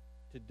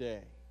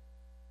today.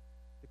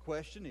 The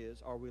question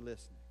is, are we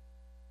listening?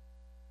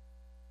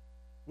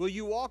 Will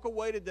you walk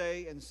away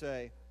today and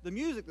say, the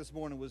music this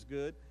morning was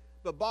good,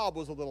 but Bob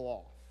was a little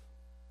off?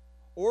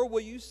 Or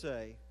will you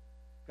say,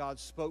 God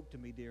spoke to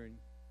me during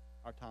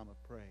our time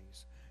of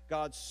praise.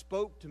 God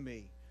spoke to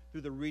me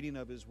through the reading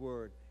of His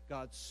Word.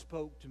 God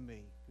spoke to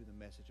me through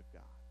the message of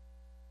God.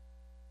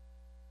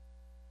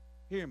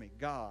 Hear me,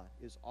 God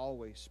is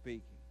always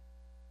speaking.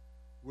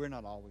 We're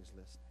not always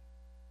listening.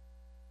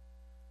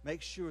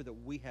 Make sure that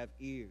we have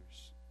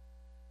ears,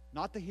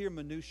 not to hear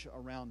minutia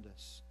around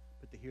us,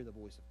 but to hear the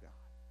voice of God.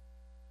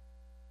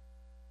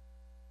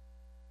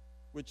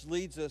 Which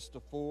leads us to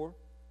 4,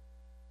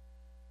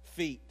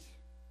 feet.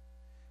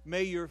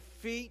 May your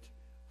feet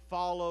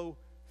follow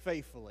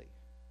faithfully.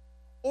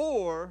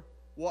 Or,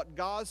 what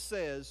God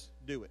says,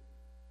 do it.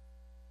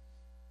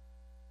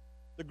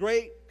 The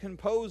great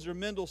composer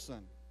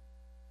Mendelssohn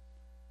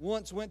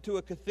once went to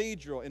a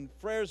cathedral in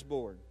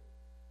Freisburg,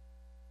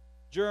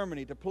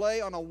 Germany, to play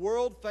on a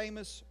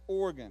world-famous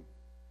organ.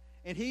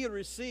 And he had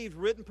received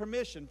written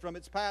permission from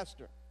its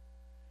pastor.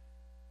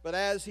 But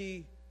as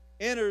he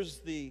enters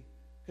the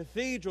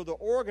cathedral, the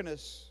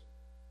organist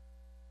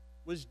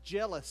was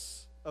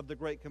jealous of the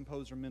great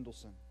composer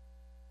Mendelssohn.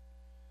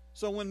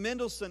 So when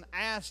Mendelssohn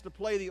asked to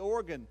play the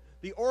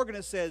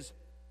organist says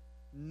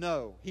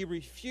no. He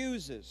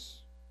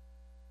refuses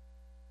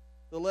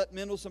to let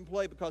Mendelssohn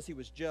play because he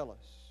was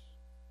jealous.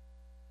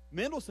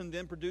 Mendelssohn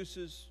then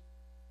produces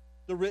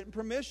the written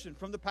permission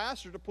from the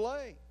pastor to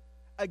play.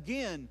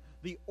 Again,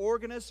 the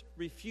organist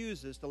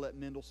refuses to let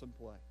Mendelssohn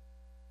play.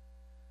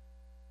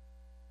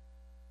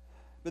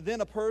 But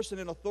then a person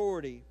in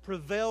authority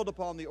prevailed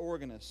upon the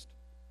organist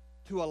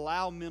to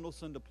allow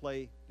Mendelssohn to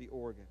play the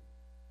organ.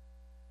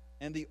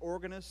 And the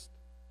organist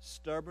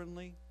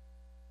stubbornly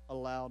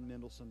allowed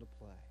Mendelssohn to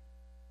play.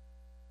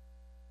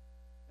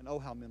 And oh,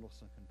 how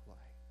Mendelssohn can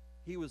play.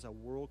 He was a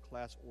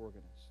world-class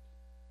organist.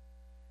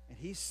 And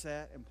he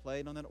sat and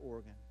played on that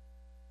organ.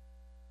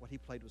 What he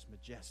played was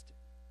majestic,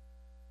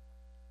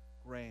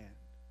 grand,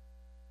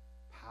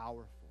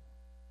 powerful,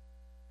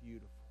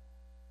 beautiful.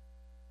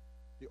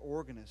 The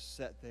organist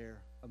sat there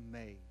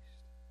amazed,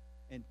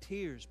 and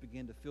tears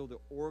began to fill the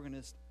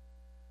organist's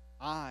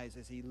eyes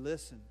as he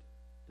listened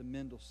to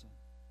Mendelssohn.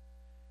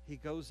 He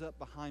goes up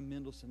behind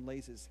Mendelssohn,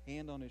 lays his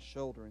hand on his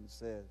shoulder, and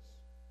says,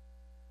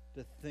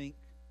 "To think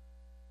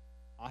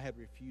I have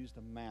refused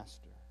a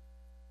master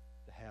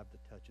to have the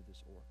touch of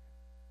this organ."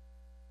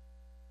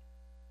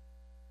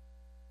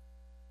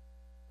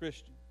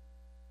 Christian,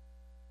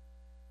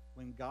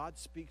 when God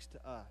speaks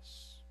to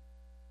us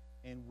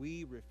and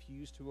we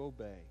refuse to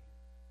obey,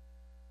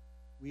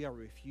 we are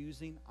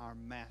refusing our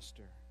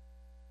master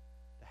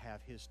to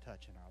have his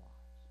touch in our lives.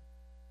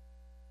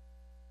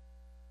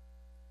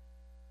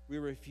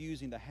 We're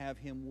refusing to have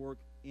him work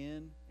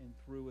in and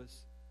through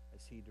us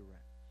as he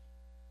directs.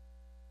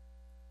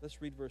 Let's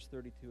read verse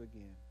 32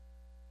 again.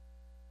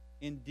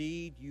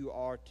 Indeed, you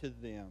are to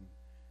them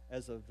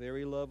as a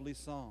very lovely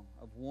song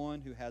of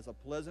one who has a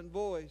pleasant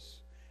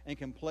voice and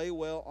can play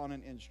well on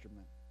an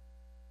instrument.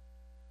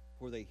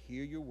 For they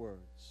hear your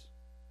words,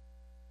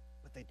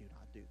 but they do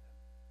not do them.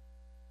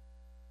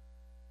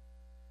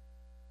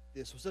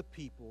 This was a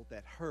people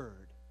that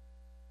heard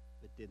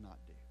but did not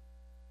do.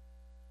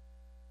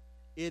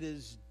 It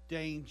is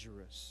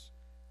dangerous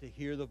to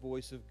hear the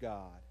voice of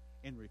God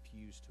and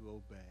refuse to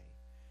obey,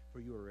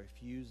 for you are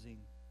refusing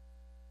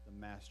the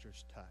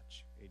Master's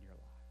touch in your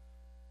life.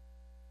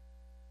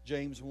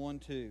 James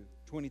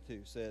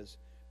 1:22 says,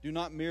 "Do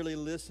not merely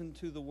listen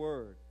to the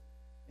word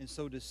and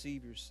so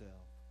deceive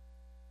yourself.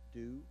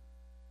 Do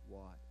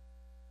what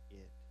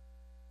it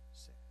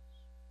says."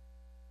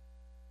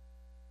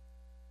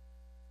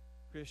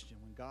 Christian,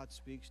 when God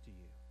speaks to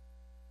you,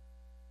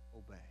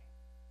 obey.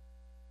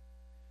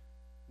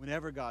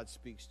 Whenever God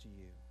speaks to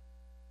you,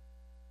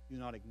 do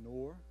not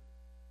ignore,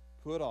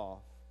 put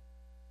off,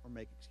 or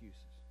make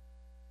excuses.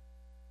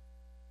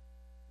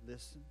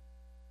 Listen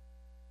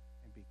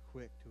and be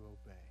quick to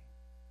obey.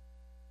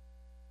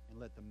 And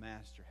let the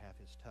Master have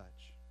his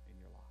touch in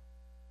your life.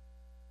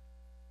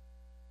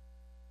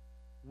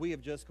 We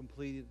have just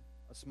completed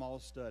a small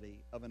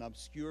study of an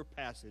obscure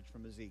passage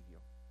from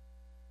Ezekiel,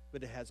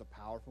 but it has a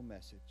powerful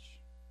message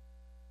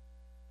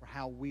for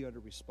how we are to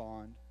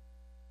respond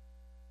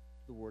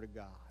to the Word of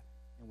God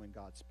and when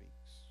God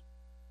speaks.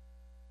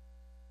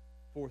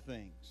 4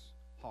 things.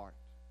 Heart.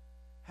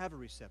 Have a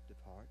receptive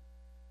heart.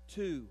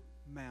 2,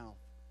 mouth.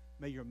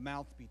 May your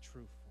mouth be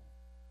truthful.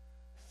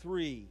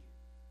 3,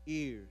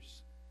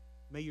 ears.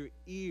 May your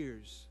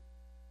ears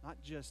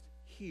not just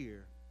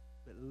hear,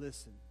 but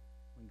listen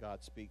when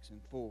God speaks.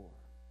 And 4,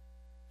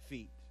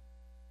 feet.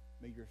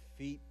 May your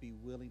feet be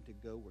willing to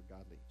go where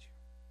God leads you.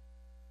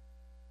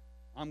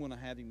 I'm going to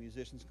have the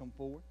musicians come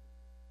forward.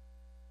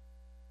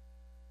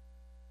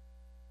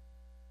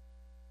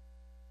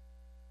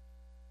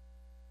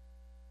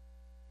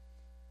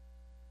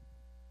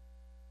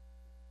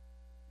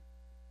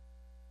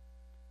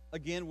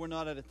 Again, we're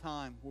not at a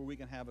time where we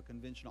can have a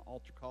conventional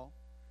altar call,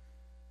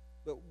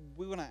 but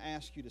we're going to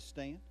ask you to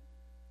stand.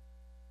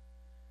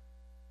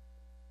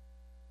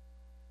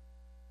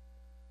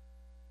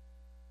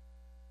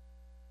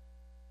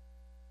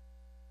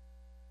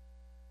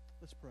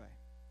 Let's pray.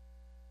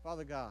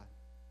 Father God,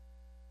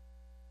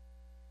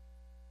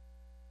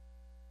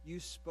 you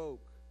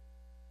spoke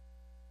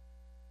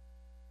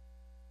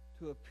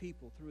to a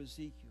people through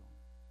Ezekiel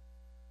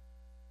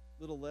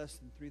little less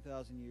than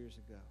 3,000 years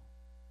ago.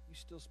 You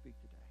still speak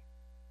today.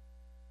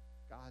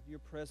 God, your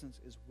presence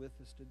is with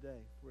us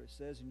today, for it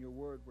says in your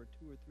word where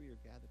 2 or 3 are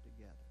gathered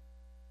together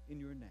in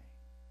your name.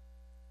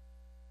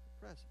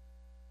 You're present.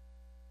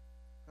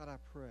 God, I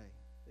pray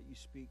that you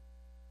speak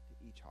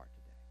to each heart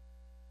today.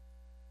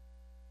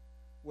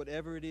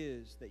 Whatever it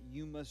is that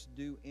you must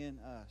do in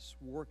us,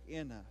 work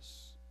in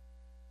us,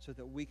 so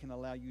that we can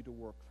allow you to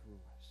work through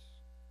us.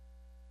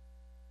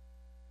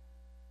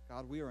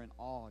 God, we are in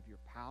awe of your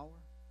power.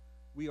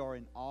 We are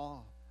in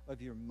awe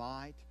of your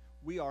might.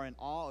 We are in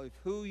awe of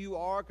who you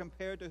are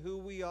compared to who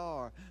we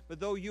are. But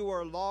though you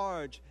are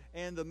large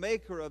and the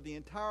maker of the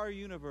entire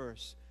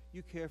universe,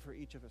 you care for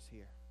each of us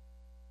here.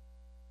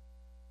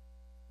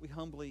 We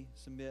humbly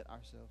submit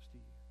ourselves to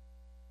you.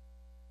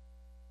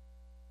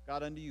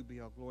 God, unto you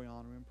be all glory,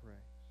 honor, and praise.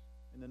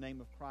 In the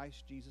name of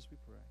Christ Jesus we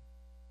pray.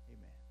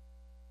 Amen.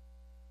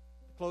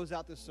 To close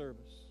out this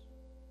service,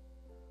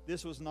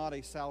 this was not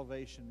a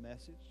salvation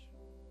message.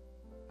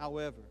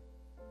 However,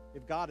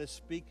 if God is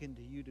speaking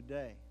to you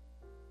today,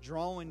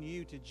 drawing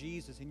you to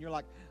Jesus, and you're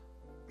like,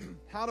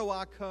 how do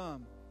I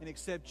come and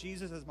accept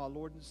Jesus as my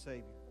Lord and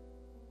Savior?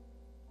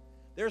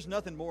 There's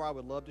nothing more I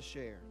would love to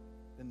share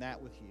than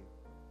that with you.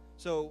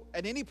 So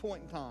at any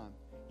point in time,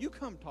 you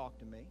come talk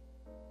to me.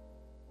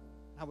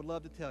 I would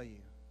love to tell you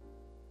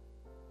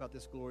about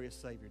this glorious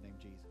Savior named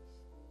Jesus.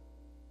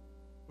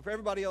 But for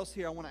everybody else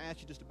here, I want to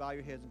ask you just to bow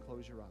your heads and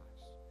close your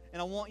eyes.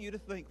 And I want you to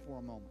think for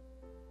a moment.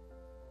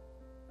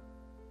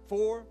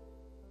 4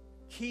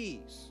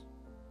 keys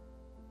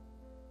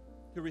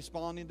to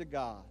responding to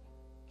God: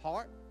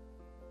 heart,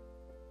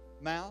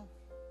 mouth,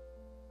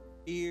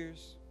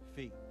 ears,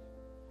 feet.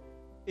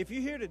 If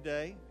you're here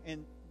today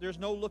and there's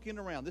no looking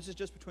around, this is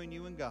just between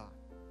you and God.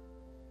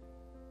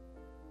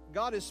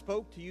 God has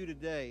spoke to you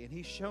today, and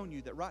He's shown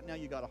you that right now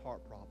you got a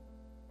heart problem.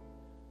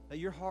 That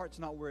your heart's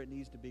not where it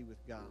needs to be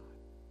with God.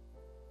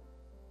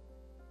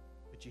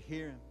 But you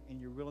hear Him,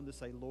 and you're willing to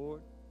say,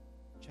 Lord,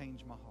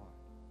 change my heart.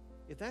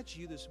 If that's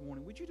you this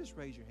morning, would you just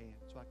raise your hand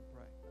so I can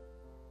pray?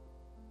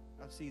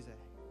 God sees that.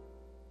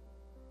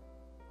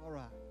 All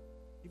right.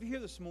 If you're here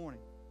this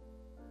morning,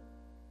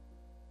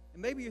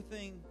 and maybe your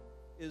thing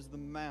is the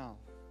mouth.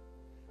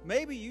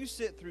 Maybe you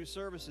sit through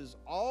services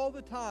all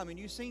the time and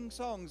you sing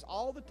songs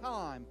all the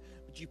time,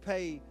 but you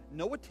pay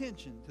no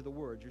attention to the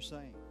words you're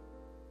saying.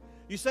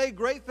 You say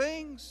great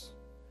things,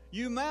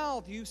 you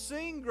mouth, you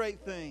sing great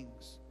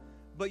things,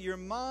 but your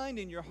mind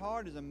and your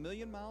heart is a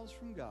million miles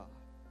from God.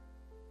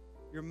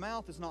 Your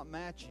mouth is not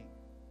matching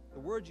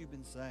the words you've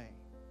been saying.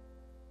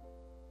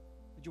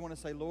 But you want to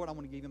say, Lord, I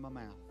want to give you my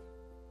mouth.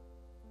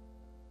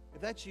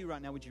 If that's you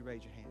right now, would you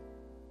raise your hand?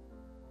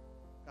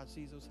 God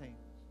sees those hands.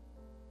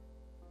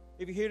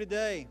 If you're here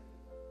today,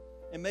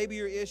 and maybe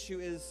your issue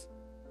is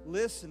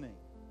listening,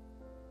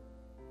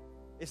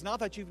 it's not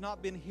that you've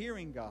not been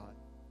hearing God.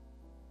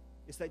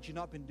 It's that you've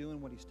not been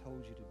doing what He's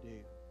told you to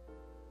do.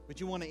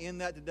 But you want to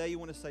end that today. You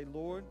want to say,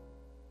 Lord,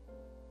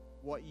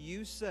 what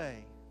you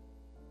say,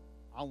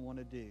 I want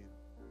to do.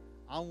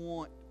 I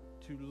want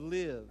to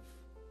live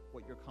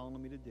what you're calling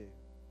me to do.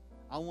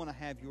 I want to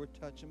have your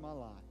touch in my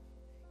life.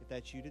 If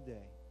that's you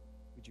today,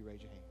 would you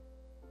raise your hand?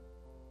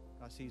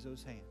 God sees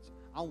those hands.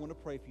 I want to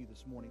pray for you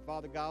this morning.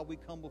 Father God, we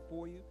come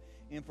before you,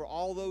 and for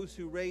all those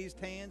who raised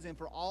hands and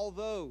for all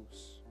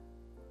those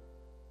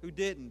who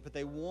didn't, but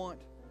they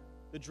want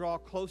to draw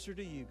closer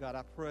to you, God,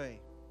 I pray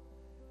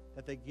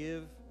that they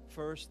give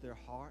first their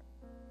heart,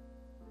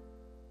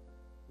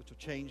 which will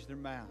change their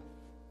mouth,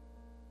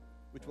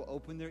 which will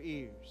open their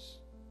ears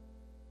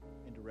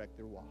and direct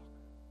their walk.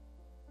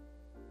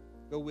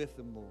 Go with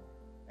them, Lord.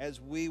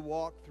 As we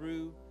walk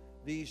through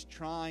these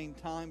trying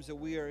times that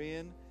we are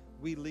in,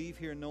 we leave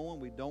here knowing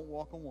we don't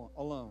walk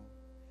alone.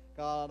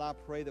 God, I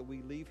pray that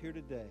we leave here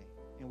today,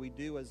 and we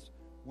do as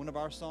one of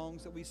our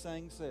songs that we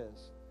sang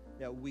says,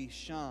 that we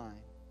shine,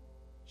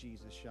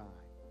 Jesus shine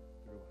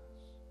through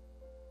us.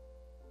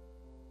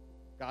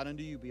 God,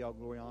 unto you be all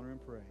glory, honor,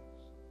 and praise.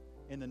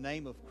 In the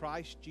name of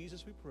Christ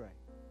Jesus we pray.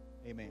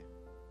 Amen.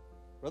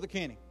 Brother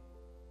Kenny.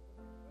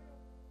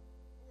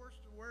 Of course,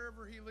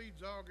 wherever He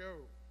leads, I'll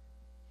go.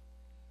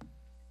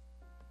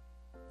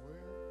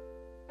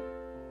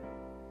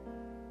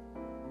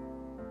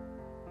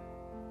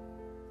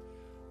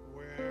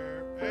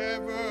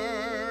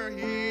 Wherever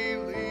He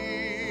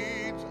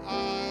leads,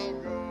 I'll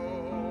go.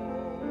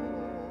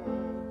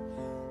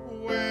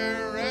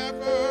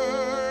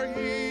 Wherever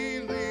He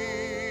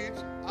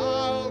leads,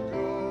 I'll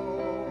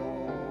go.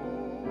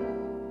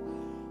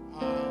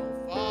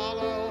 I'll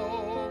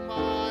follow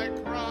my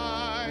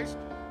Christ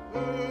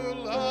who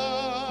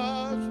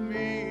loves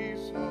me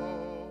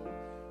so.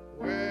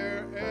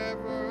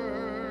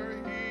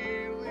 Wherever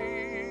He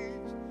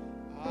leads,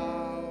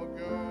 I'll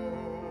go.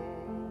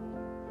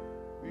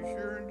 Be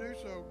sure and do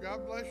so.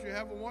 God bless you.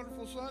 Have a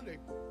wonderful Sunday.